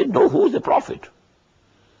Makkah, they know who is the prophet,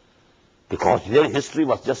 because their history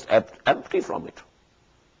was just empty from it.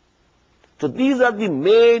 So these are the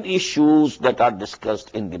main issues that are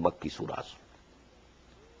discussed in the Makki surahs.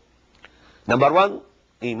 Number one,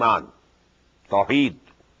 Iman, Tawheed,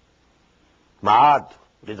 Ma'ad,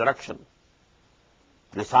 resurrection,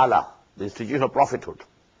 Risala, the institution of prophethood.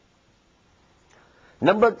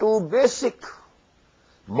 Number two, basic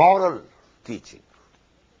moral teaching,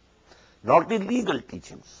 not the legal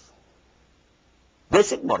teachings.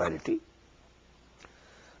 Basic morality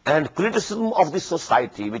and criticism of the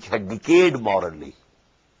society which had decayed morally.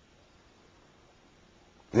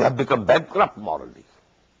 We have become bankrupt morally.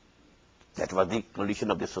 That was the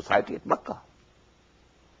condition of the society at Makkah.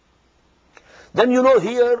 Then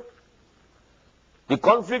here the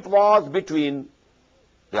conflict was between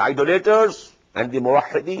the idolaters and the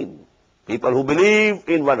muwahhideen, people who believe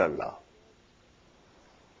in one Allah.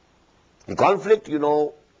 The conflict,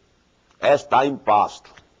 as time passed,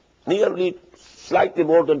 nearly slightly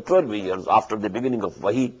more than 12 years after the beginning of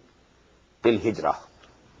Wahi till Hijrah.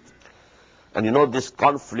 And this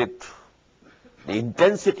conflict, the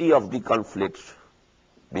intensity of the conflict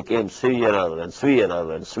became severer and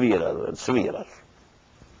severer and severer and severer.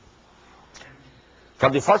 For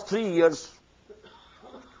the first 3 years,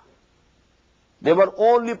 they were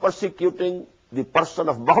only persecuting the person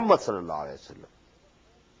of Muhammad sallallahu alaihi wasallam,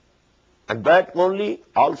 and that only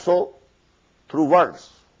also through words,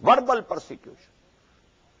 verbal persecution.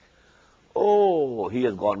 Oh, he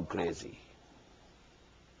has gone crazy.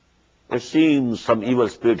 It seems some evil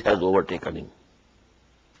spirit has overtaken him.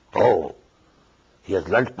 Oh, he has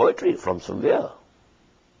learnt poetry from somewhere.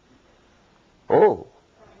 Oh,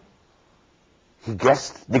 he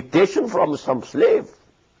gets dictation from some slave.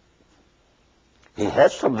 He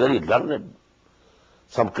has some very learned,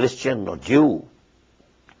 some Christian or Jew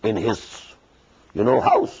in his,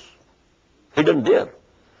 house, hidden there.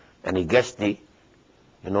 And he gets the,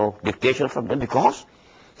 dictation from them because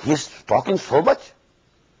he is talking so much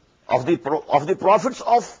of the prophets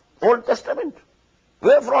of Old Testament.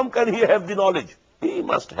 Where from can he have the knowledge? He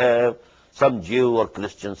must have some Jew or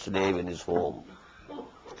Christian slave in his home.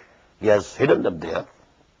 He has hidden them there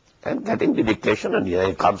and getting the dictation, and here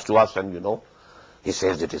he comes to us and, He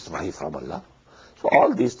says it is wahi from Allah. So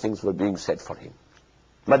all these things were being said for him.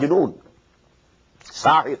 Majnoon,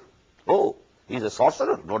 Sahir, oh, he's a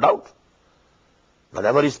sorcerer, no doubt.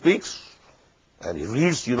 Whenever he speaks and he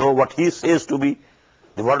reads, what he says to be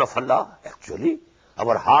the word of Allah, actually,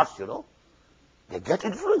 our hearts, they get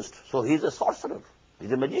influenced. So he's a sorcerer,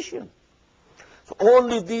 he's a magician. So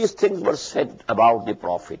only these things were said about the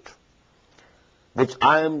Prophet, which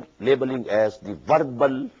I am labeling as the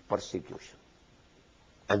verbal persecution.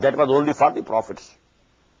 And that was only for the Prophet's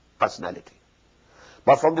personality.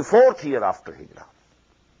 But from the 4th year after Hijrah,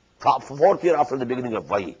 4th year after the beginning of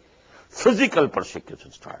Wahi, physical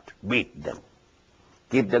persecution started. Beat them,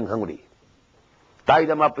 keep them hungry, tie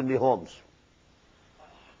them up in the homes,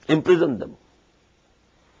 imprison them,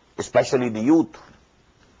 especially the youth,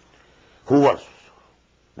 who were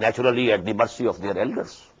naturally at the mercy of their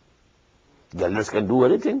elders. The elders can do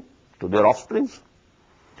anything to their offsprings.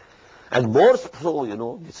 And more so,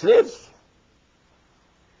 the slaves.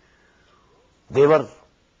 They were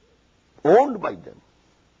owned by them.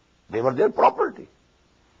 They were their property.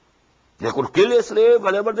 They could kill a slave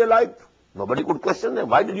whenever they liked. Nobody could question them.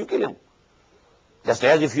 Why did you kill him? Just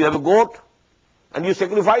as if you have a goat and you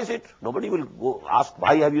sacrifice it, nobody will go ask,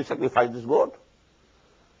 why have you sacrificed this goat?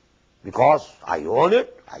 Because I own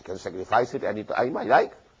it, I can sacrifice it any time I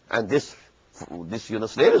like. And this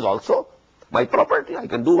slave is also my property. I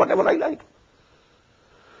can do whatever I like.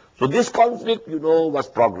 So this conflict, was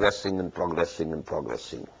progressing and progressing and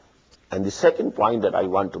progressing. And the second point that I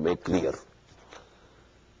want to make clear,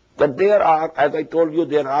 that there are, as I told you,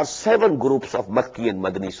 there are 7 groups of Makki and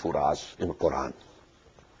Madani surahs in Quran.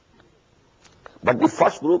 But the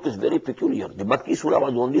first group is very peculiar. The Makki surah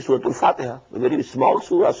was only Surah Al-Fatiha, a very small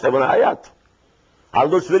surah, 7 ayat.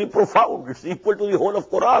 Although it's very profound, it's equal to the whole of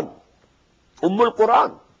Quran,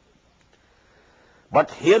 Quran.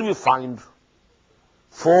 But here we find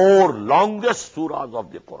 4 longest surahs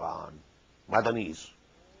of the Quran, Madanis,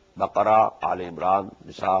 Baqarah, Al Imran,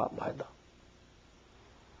 Nisa, Maida.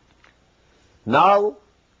 Now,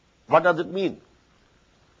 what does it mean?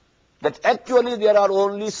 That actually there are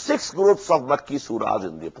only 6 groups of Makki surahs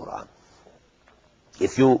in the Quran.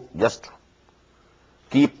 If you just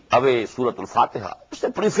keep away Surah Al-Fatiha, it's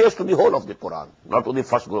a preface to the whole of the Quran, not to the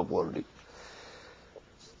first group only.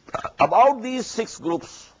 About these 6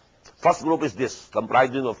 groups, first group is this,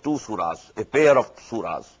 comprising of 2 surahs, a pair of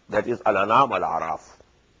surahs, that is Al-An'am, Al-A'raf.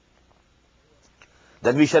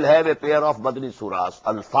 Then we shall have a pair of Madani surahs,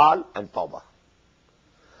 Al-Fal and Tawbah.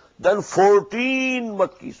 Then 14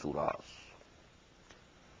 Makki surahs.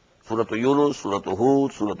 Surah Yunus, Surah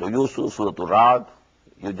Hud, Surah Yusuf, Surah Ra'd.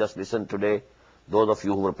 You just listened today, those of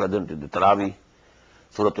you who were present in the Taraweeh,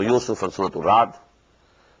 Surah Yusuf and Surah Ra'd.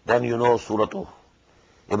 Then Surah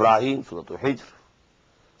Ibrahim, Surah Hijr,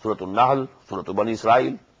 Surah Nahl, Surah Bani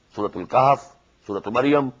Israel, Surah Al-Kahf, Surah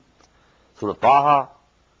Maryam, Surah Taha,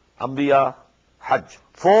 Anbiya, Hajj.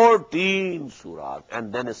 14 surahs,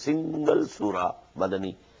 and then a single surah,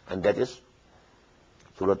 Madani, and that is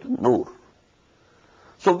Surah Nur.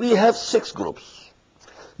 So we have 6 groups.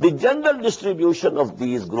 The general distribution of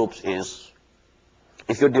these groups is,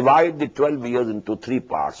 if you divide the 12 years into 3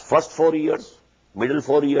 parts, first 4 years, middle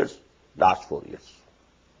 4 years, last 4 years.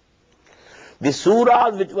 The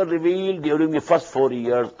surahs which were revealed during the first 4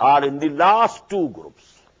 years are in the last 2 groups.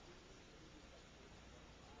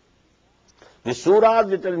 The surahs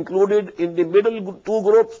which are included in the middle 2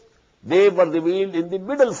 groups, they were revealed in the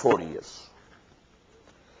middle 4 years.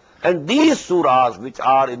 And these surahs which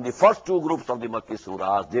are in the first 2 groups of the Makki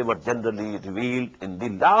surahs, they were generally revealed in the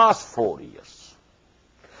last 4 years.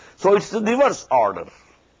 So it's the reverse order.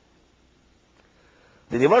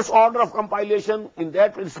 The reverse order of compilation in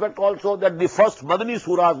that respect also, that the first Madani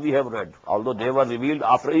surahs we have read, although they were revealed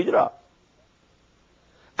after Hijrah.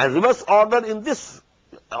 And reverse order in this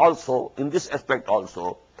also, in this aspect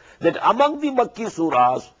also, that among the Makki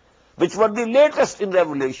surahs, which were the latest in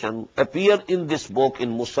revelation, appear in this book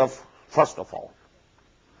in Musaf first of all,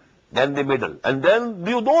 then the middle, and then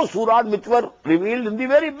those surahs which were revealed in the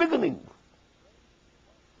very beginning.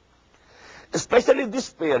 Especially this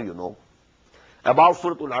pair, about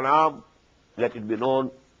Surah Al-An'am, let it be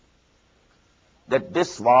known that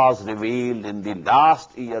this was revealed in the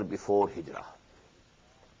last year before Hijrah.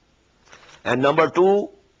 And number 2,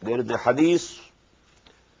 there is a hadith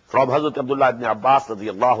from Hazrat Abdullah ibn Abbas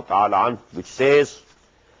radiyallahu ta'ala anh, which says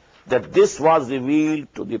that this was revealed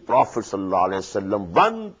to the Prophet sallallahu alaihi wasallam,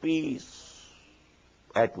 one piece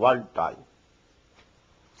at one time.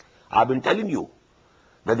 I've been telling you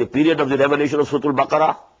that the period of the revelation of Surah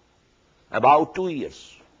Al-Baqarah, about 2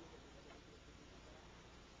 years.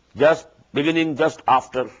 Beginning just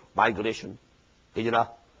after migration. Hijrah,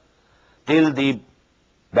 till the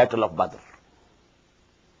Battle of Badr.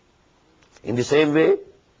 In the same way,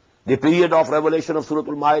 the period of revelation of Surah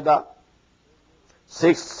Al-Ma'idah,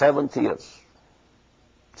 6th, 7th years.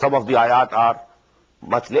 Some of the ayat are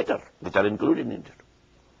much later, which are included in it.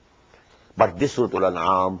 But this Surah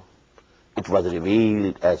Al-An'am, it was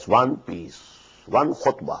revealed as one piece, one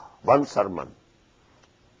khutbah, one sermon,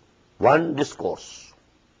 one discourse,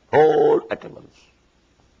 whole at once.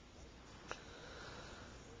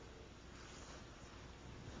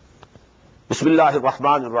 Bismillahir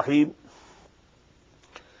Rahmanir Rahim.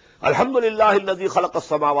 Alhamdulillahi alladhi khalaqa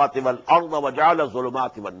as-samawati wal arda wa ja'ala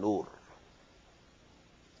az-zulumati wan nur.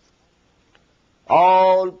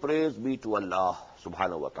 All praise be to Allah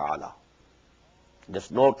subhanahu wa ta'ala.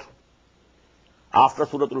 Just note, after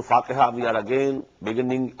Surah Al-Fatiha, we are again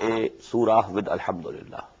beginning a surah with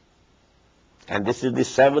Alhamdulillah. And this is the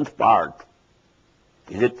 7th part,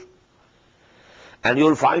 is it? And you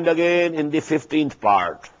will find again in the 15th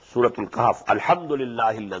part, Surah Al-Kahf,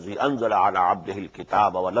 Alhamdulillahi allazi anzala ala abdihi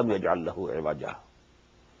al-kitaba wa lam yaj'al lahu iwaja.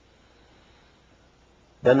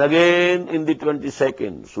 Then again in the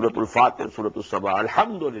 22nd, Surah Al-Fatih, Surah Al-Sabah,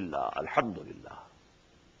 Alhamdulillah, Alhamdulillah.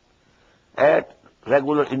 At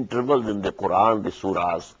regular intervals in the Quran, the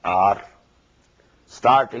surahs are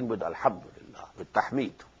starting with Alhamdulillah, with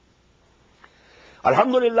Tahmeed.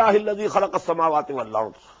 Alhamdulillah, alladhi khalaqa as-samawati wal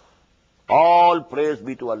ard. All praise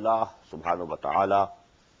be to Allah subhanahu wa ta'ala,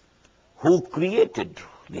 who created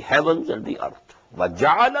the heavens and the earth.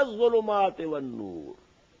 وَجَعَلَ الظُّلُمَاتِ وَالنُّورِ.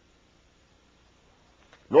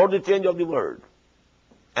 Note the change of the word.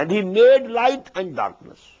 And he made light and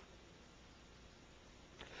darkness.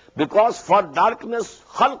 Because for darkness,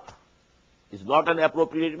 khalq is not an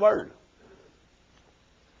appropriate word.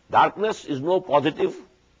 Darkness is no positive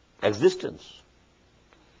existence.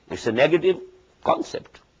 It's a negative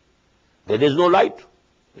concept. There is no light.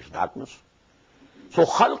 It's darkness. So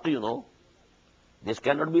khalq, you know, this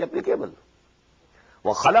cannot be applicable.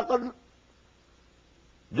 وَخَلَقَ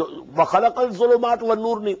الظُّلُمَاتِ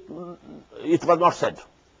وَالنُّورِ, it was not said.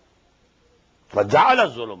 وَجَعَلَ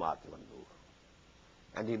الظُّلُمَاتِ وَالنُّورِ.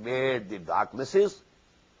 And he made the darknesses,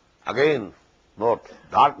 again, note,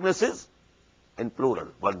 darknesses in plural,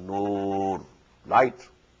 وَالنُّورِ, light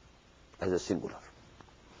as a singular.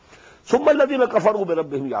 ثُمَّ الَّذِينَ كَفَرُوا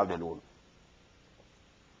بِرَبِّهِمْ يَعْدِلُونَ.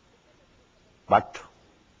 But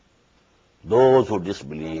those who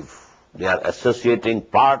disbelieve, they are associating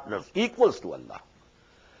partners, equals to Allah.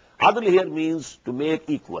 Adl here means to make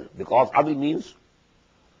equal, because adl means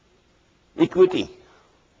equity.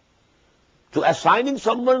 To assigning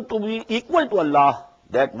someone to be equal to Allah,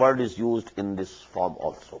 that word is used in this form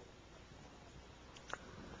also.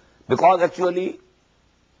 Because actually,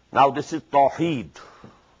 now this is Tawheed.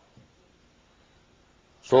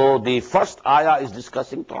 So the first ayah is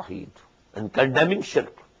discussing Tawheed and condemning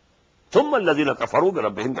shirk. ثم الذين كفروا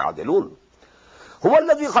بربهم يعدلون. هو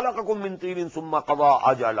الذي خلقكم من طين ثم قضى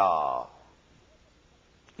أجلا.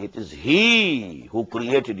 It is He who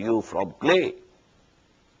created you from clay.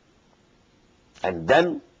 And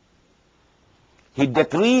then He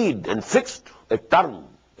decreed and fixed a term,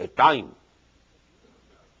 a time.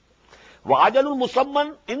 وَأَجَلٌ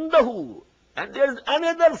مُسَمًّى إِنْدَهُ. And there is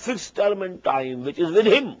another fixed term and time which is with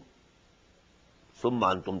Him. ثُمَّ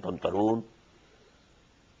أَنْتُمْ تَمْتَرُونَ.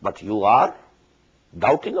 But you are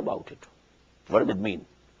doubting about it. What does it mean?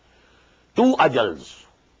 Two ajals.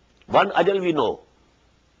 One ajal we know.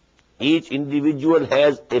 Each individual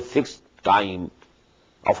has a fixed time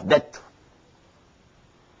of death.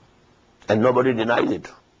 And nobody denies it.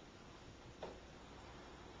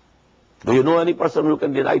 Do you know any person who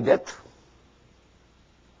can deny death?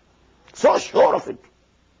 So sure of it.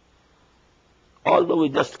 Although we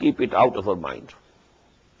just keep it out of our mind.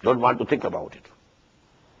 Don't want to think about it.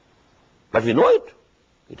 But we know it.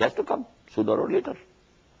 It has to come, sooner or later.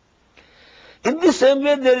 In the same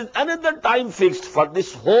way, there is another time fixed for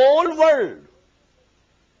this whole world.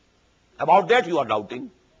 About that you are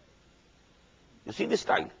doubting. You see this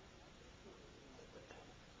style?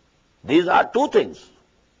 These are two things.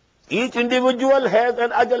 Each individual has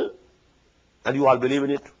an ajal, and you all believe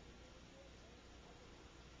in it.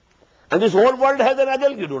 And this whole world has an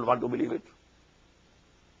ajal, you don't want to believe it.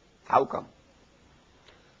 How come?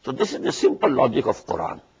 So this is the simple logic of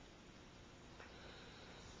Quran.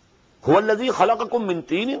 هو الذي خلقكم من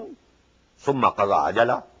طين ثم قضى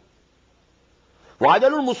أجلا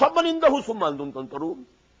وأجل مسمى عنده ثم أنتم تمترون.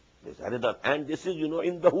 There's another, and this is,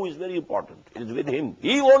 in the who is very important. It is with Him.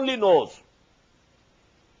 He only knows.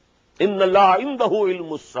 إن الله عنده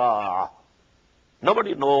علم الساعة.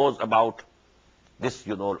 Nobody knows about this,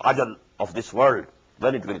 ajal of this world,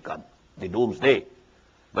 when it will come. the doomsday,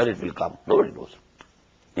 when it will come. Nobody knows.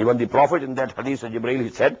 Even the Prophet in that hadith of Jibreel, he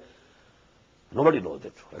said, nobody knows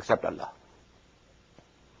it except Allah.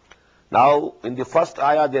 Now, in the first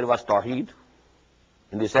ayah there was Tawheed.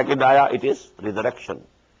 In the second ayah it is resurrection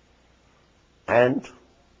and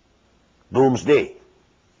doomsday.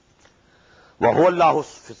 وَهُوَ اللَّهُ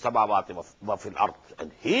فِي السَّمَاوَاتِ وَفِي الْأَرْضِ.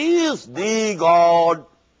 And He is the God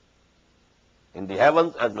in the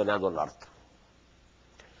heavens as well as on earth.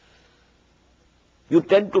 You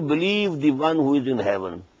tend to believe the one who is in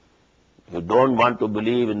heaven. You don't want to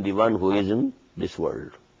believe in the one who is in this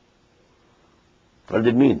world. What does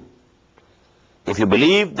it mean? If you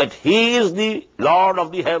believe that He is the Lord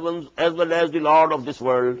of the heavens as well as the Lord of this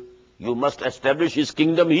world, you must establish His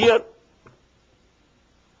kingdom here.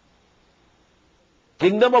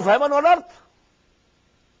 Kingdom of heaven on earth.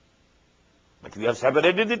 But we have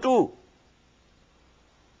separated the two.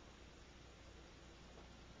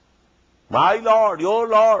 My Lord, your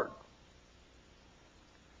Lord.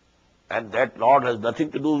 And that Lord has nothing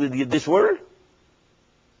to do with this world.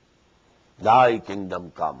 Thy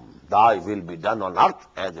kingdom come, thy will be done on earth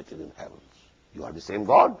as it is in heavens. You are the same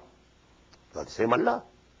God. You are the same Allah.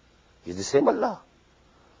 He is the same Allah.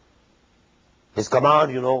 His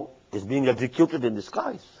command, is being executed in the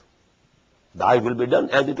skies. Thy will be done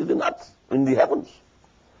as it is in earth, in the heavens.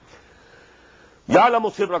 يَعْلَمُ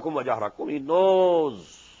سِرَّكُمْ وَجَهْرَكُمْ. He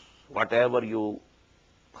knows whatever you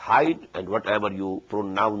hide and whatever you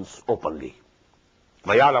pronounce openly.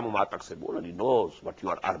 وَيَعْلَمُ مَا تَكْسِبُونَ. And He knows what you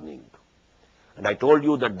are earning. And I told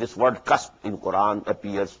you that this word kasb in Quran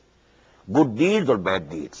appears good deeds or bad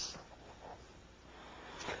deeds.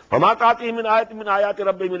 وَمَا تَعْتِهِمْ مِنْ آيَةٍ مِنْ آيَاتِ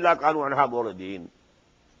رَبِّهِمْ إِلَّا كَانُوا عَنْهَا مُعْرِضِينَ.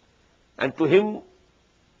 And to him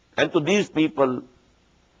and to these people,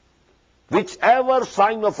 whichever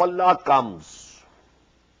sign of Allah comes,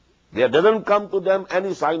 there doesn't come to them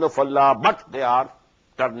any sign of Allah, but they are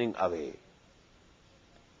turning away.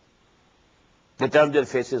 They turn their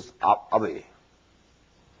faces away.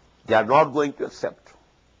 They are not going to accept.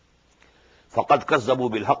 فَقَدْ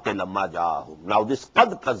كَذَّبُوا بِالْحَقِّ لَمَّا جَاءَهُمْ. Now this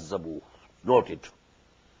قَدْ كَذَّبُوا, note it.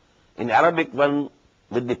 In Arabic, when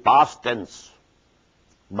with the past tense,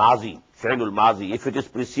 mazi, fi'lul mazi, if it is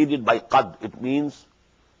preceded by qad, it means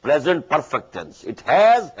present perfect tense. It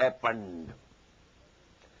has happened.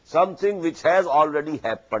 Something which has already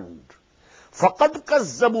happened. فَقَدْ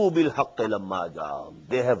كَذَّبُوا بِالْحَقِّ لَمَّا جَاءَهُمْ.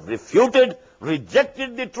 They have refuted,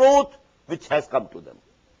 rejected the truth which has come to them.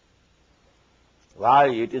 Why?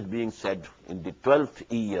 It is being said in the 12th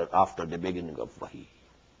year after the beginning of Wahi.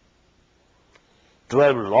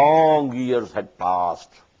 12 long years had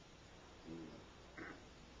passed.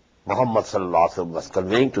 Muhammad sallallahu alaihi wasallam was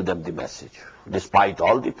conveying to them the message, despite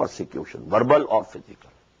all the persecution, verbal or physical.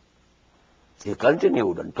 He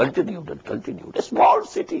continued and continued and continued. A small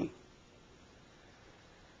city,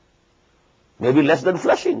 maybe less than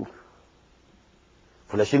Flushing.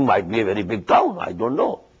 Flushing might be a very big town, I don't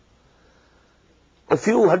know. A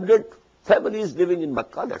few hundred families living in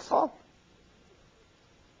Mecca, that's all.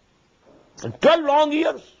 And 12 long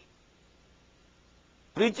years,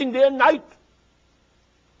 preaching day and night.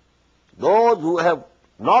 Those who have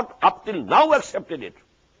not up till now accepted it,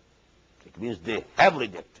 it means they have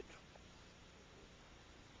rejected.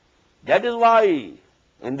 That is why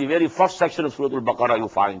in the very first section of Surah Al-Baqarah you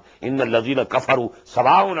find, إِنَّ الَّذِينَ كَفَرُوا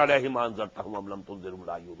سَوَاءٌ عَلَيْهِمْ أَنذَرْتَهُمْ أَمْ لَمْ تُنذِرْهُمْ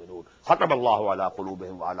لَا يُؤْمِنُونَ خَتَمَ اللَّهُ عَلَى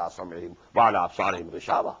قُلُوبِهِمْ وَعَلَى سَمْعِهِمْ وَعَلَى أَبْصَارِهِمْ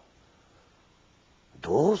غِشَاوَةٌ.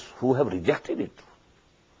 Those who have rejected it,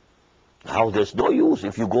 now there's no use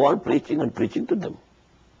if you go on preaching and preaching to them.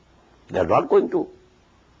 They're not going to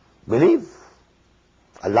believe.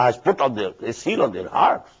 Allah has put on a seal on their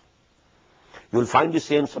hearts. You will find the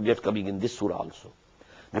same subject coming in this surah also.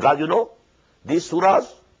 Because these surahs,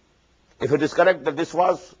 if it is correct that this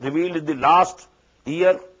was revealed in the last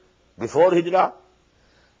year before Hijrah,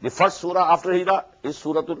 the first surah after Hijrah is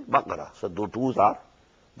Surah Al-Baqarah. So the two are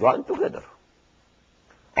joined together.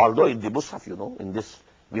 Although in the Mus'haf, in this,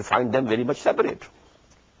 we find them very much separate.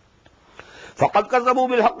 فَقَدْ كَذَّبُوا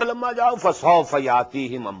بِالْحَقِّ لَمَّا جَاءَهُمْ فَسَوْفَ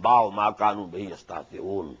يَأْتِيهِمْ أَنْبَاءُ مَا كَانُوا بِهِ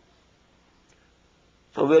يَسْتَهْزِئُونَ.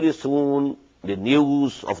 So very soon the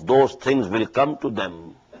news of those things will come to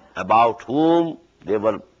them about whom they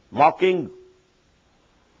were mocking.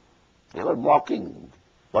 They were mocking.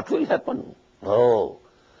 What will happen? Oh,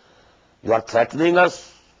 you are threatening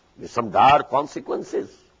us with some dire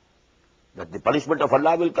consequences, that the punishment of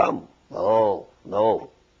Allah will come. Oh,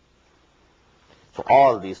 no. So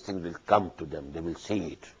all these things will come to them. They will see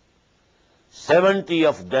it. 70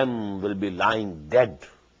 of them will be lying dead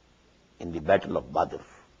in the battle of Badr.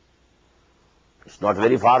 It's not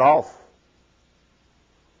very far off.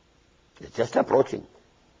 It's just approaching.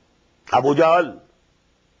 Abu Jahl,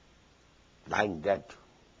 lying dead.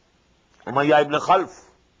 Umayyah ibn Khalf,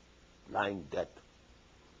 lying dead.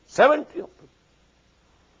 70 of them.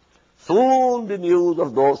 Soon the news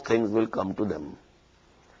of those things will come to them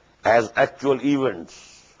as actual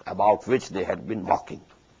events about which they had been mocking.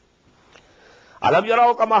 Alam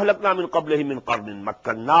yarau kama ahlakna min qablihim min qarnin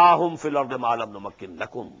makkannahum fil ardi ma lam numakkin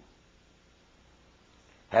lakum.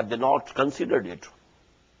 Have they not considered it?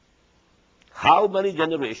 How many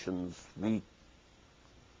generations we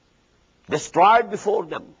destroyed before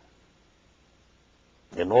them?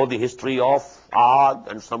 They know the history of Ad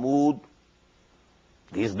and Samud.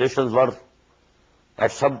 These nations were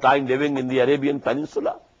at some time living in the Arabian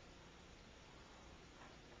Peninsula.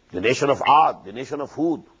 The nation of Ad, the nation of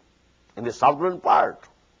Hud, in the southern part,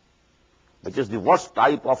 which is the worst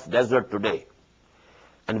type of desert today.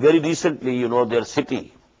 And very recently, their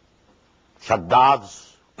city,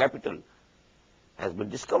 Shaddad's capital, has been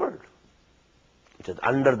discovered. It is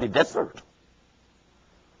under the desert.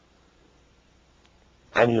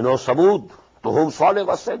 And Samud, to whom Saleh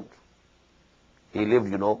was sent, he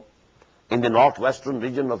lived, in the northwestern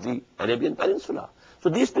region of the Arabian Peninsula. So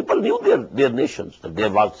these people knew their nations, that there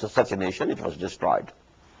was such a nation, it was destroyed.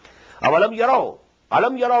 Awalam yarau,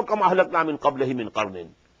 alam yarau kam ahlakna min qablihim min qarnin.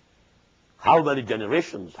 How many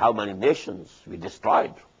generations, how many nations we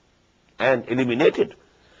destroyed and eliminated.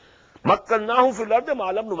 Makkannahum fil ardi ma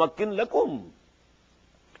lam numakkin lakum.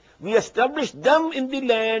 We established them in the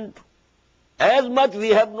land as much we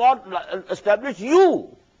have not established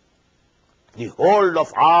you. The hold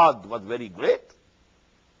of Ad was very great.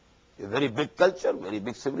 A very big culture, very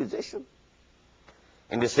big civilization.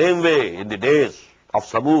 In the same way, in the days of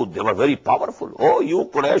Samud, they were very powerful. Oh, you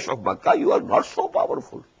Quraysh of Makkah, you are not so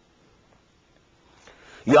powerful.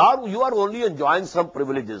 You are only enjoying some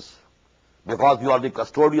privileges because you are the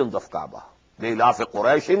custodians of Kaaba. لإلاف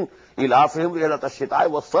قريش إلافهم رحلة الشتاء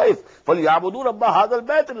والصيف فليعبدوا رب هذا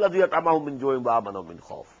البيت الذي أطعمهم من جوع وآمنهم من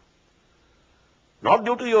خوف. Not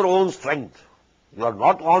due to your own strength. You are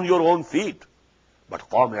not on your own feet. But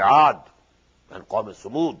Qawm Ad and Qawm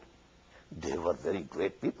Samud, they were very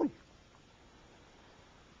great people.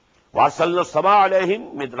 وَأَرْسَلْنَا السَّمَاءَ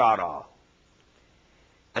عَلَيْهِمْ مِدْرَارًا.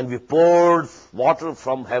 And we poured water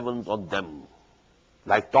from heavens on them,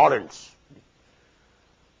 like torrents.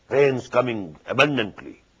 Rains coming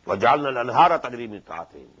abundantly. وَجَعَلْنَا الْأَنْهَارَ تَجْرِي مِنْ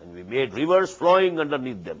تَحْتِهِمْ. And we made rivers flowing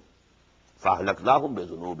underneath them. فَأَهْلَكْنَاهُمْ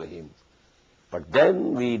بِذُنُوبِهِمْ. But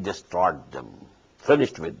then we destroyed them,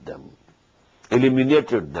 finished with them,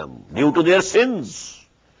 eliminated them due to their sins.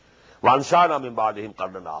 وَأَنْشَأْنَا مِنْ بَعْدِهِمْ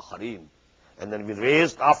قَرْنًا آخَرِينَ. And then we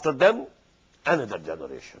raised after them another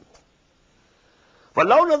generation.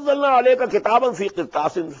 فَلَوْ نَزَّلْنَا عَلَيْكَ كِتَابًا فِي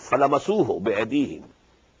قِرْطَاسٍ فَلَمَسُوهُ بِأَيْدِيهِمْ.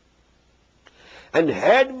 And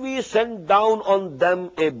had we sent down on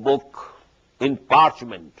them a book in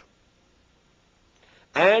parchment,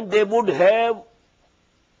 and they would have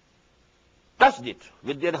touched it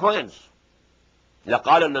with their hands, لَقَالَ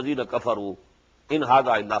الَّذِينَ كَفَرُوا إِنْ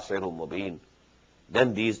هَذَا إِلَّا سِحْرٌ مُبِينٌ.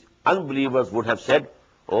 Then these unbelievers would have said,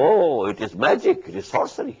 oh, it is magic, it is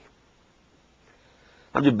sorcery.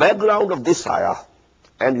 And the background of this ayah,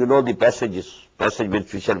 and the passage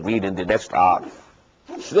which we shall read in the next hour,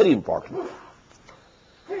 it's very important.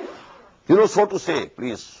 So to say,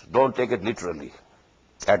 please don't take it literally.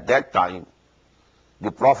 At that time,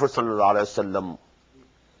 the Prophet ﷺ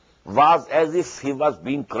was as if he was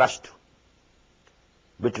being crushed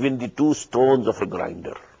between the two stones of a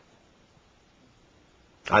grinder.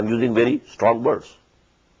 I'm using very strong words.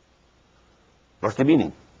 What's the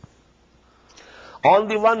meaning? On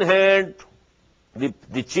the one hand,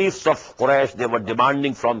 the chiefs of Quraysh, they were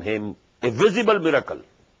demanding from him a visible miracle.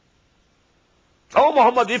 Oh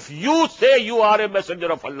Muhammad, if you say you are a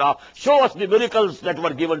messenger of Allah, show us the miracles that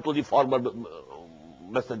were given to the former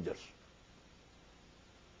messengers.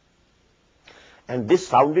 And this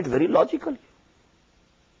sounded very logical.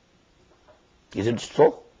 Isn't it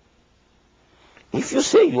so? If you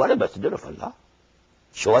say you are a messenger of Allah,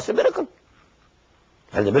 show us a miracle.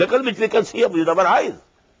 And the miracle which we can see with our eyes.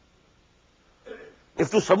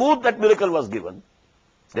 If to Samud that miracle was given,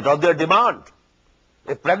 that was their demand,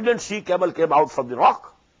 a pregnant she-camel came out from the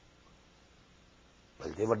rock. Well,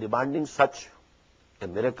 they were demanding such a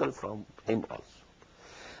miracle from him also.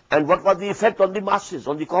 And what was the effect on the masses,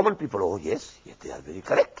 on the common people? Oh yes, they are very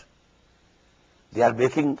correct. They are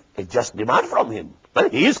making a just demand from him.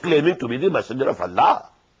 But he is claiming to be the messenger of Allah.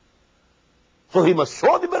 So he must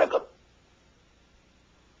show the miracle.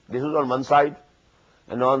 This is on one side.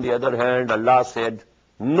 And on the other hand, Allah said,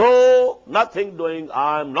 no, nothing doing.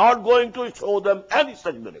 I am not going to show them any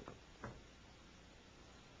such miracle.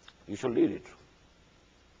 You should read it.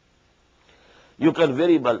 you can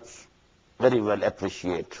very well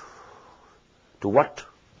appreciate to what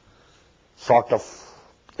sort of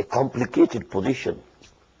a complicated position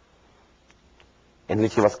in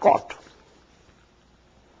which he was caught,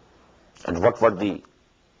 and what were the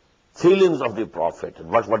feelings of the Prophet, and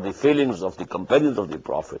what were the feelings of the companions of the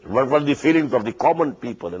Prophet, and what were the feelings of the common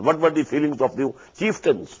people, and what were the feelings of the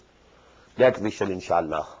chieftains. That we shall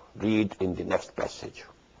inshallah read in the next passage.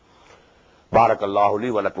 Barakallahu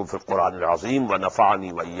li wa lakum fil Quran al-Azim wa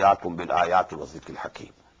nafa'ani wa iyyakum bil ayati wa dhikril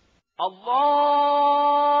hakim. Allahu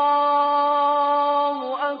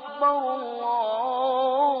Akbar, Allahu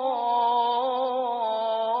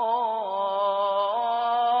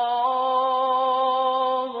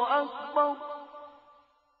Akbar.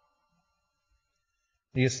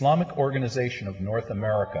 The Islamic Organization of North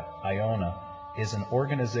America, IONA, is an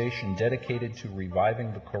organization dedicated to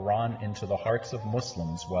reviving the Quran into the hearts of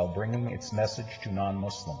Muslims while bringing its message to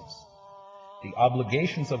non-Muslims. The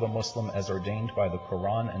obligations of a Muslim as ordained by the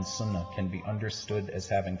Quran and Sunnah can be understood as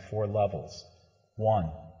having 4 levels. 1.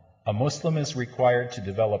 A Muslim is required to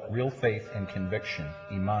develop real faith and conviction,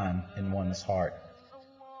 iman, in one's heart.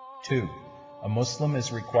 2. A Muslim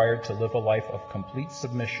is required to live a life of complete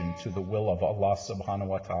submission to the will of Allah subhanahu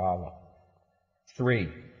wa ta'ala. 3.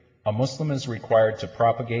 A Muslim is required to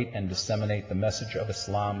propagate and disseminate the message of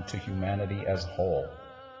Islam to humanity as a whole.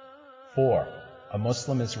 4. A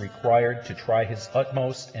Muslim is required to try his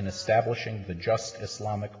utmost in establishing the just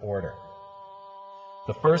Islamic order.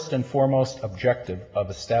 The first and foremost objective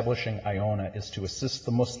of establishing IONA is to assist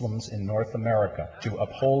the Muslims in North America to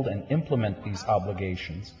uphold and implement these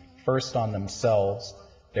obligations, first on themselves,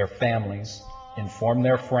 their families, inform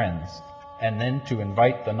their friends, and then to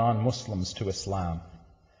invite the non-Muslims to Islam.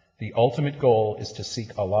 The ultimate goal is to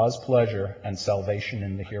seek Allah's pleasure and salvation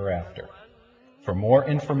in the hereafter. For more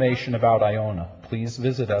information about IONA, please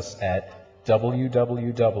visit us at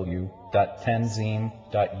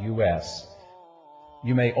www.tanzim.us.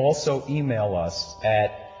 You may also email us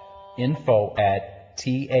at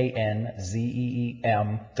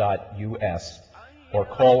info@tanzeem.us or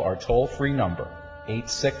call our toll-free number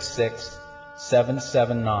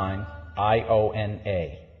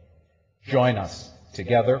 866-779-IONA. Join us.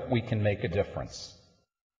 Together we can make a difference.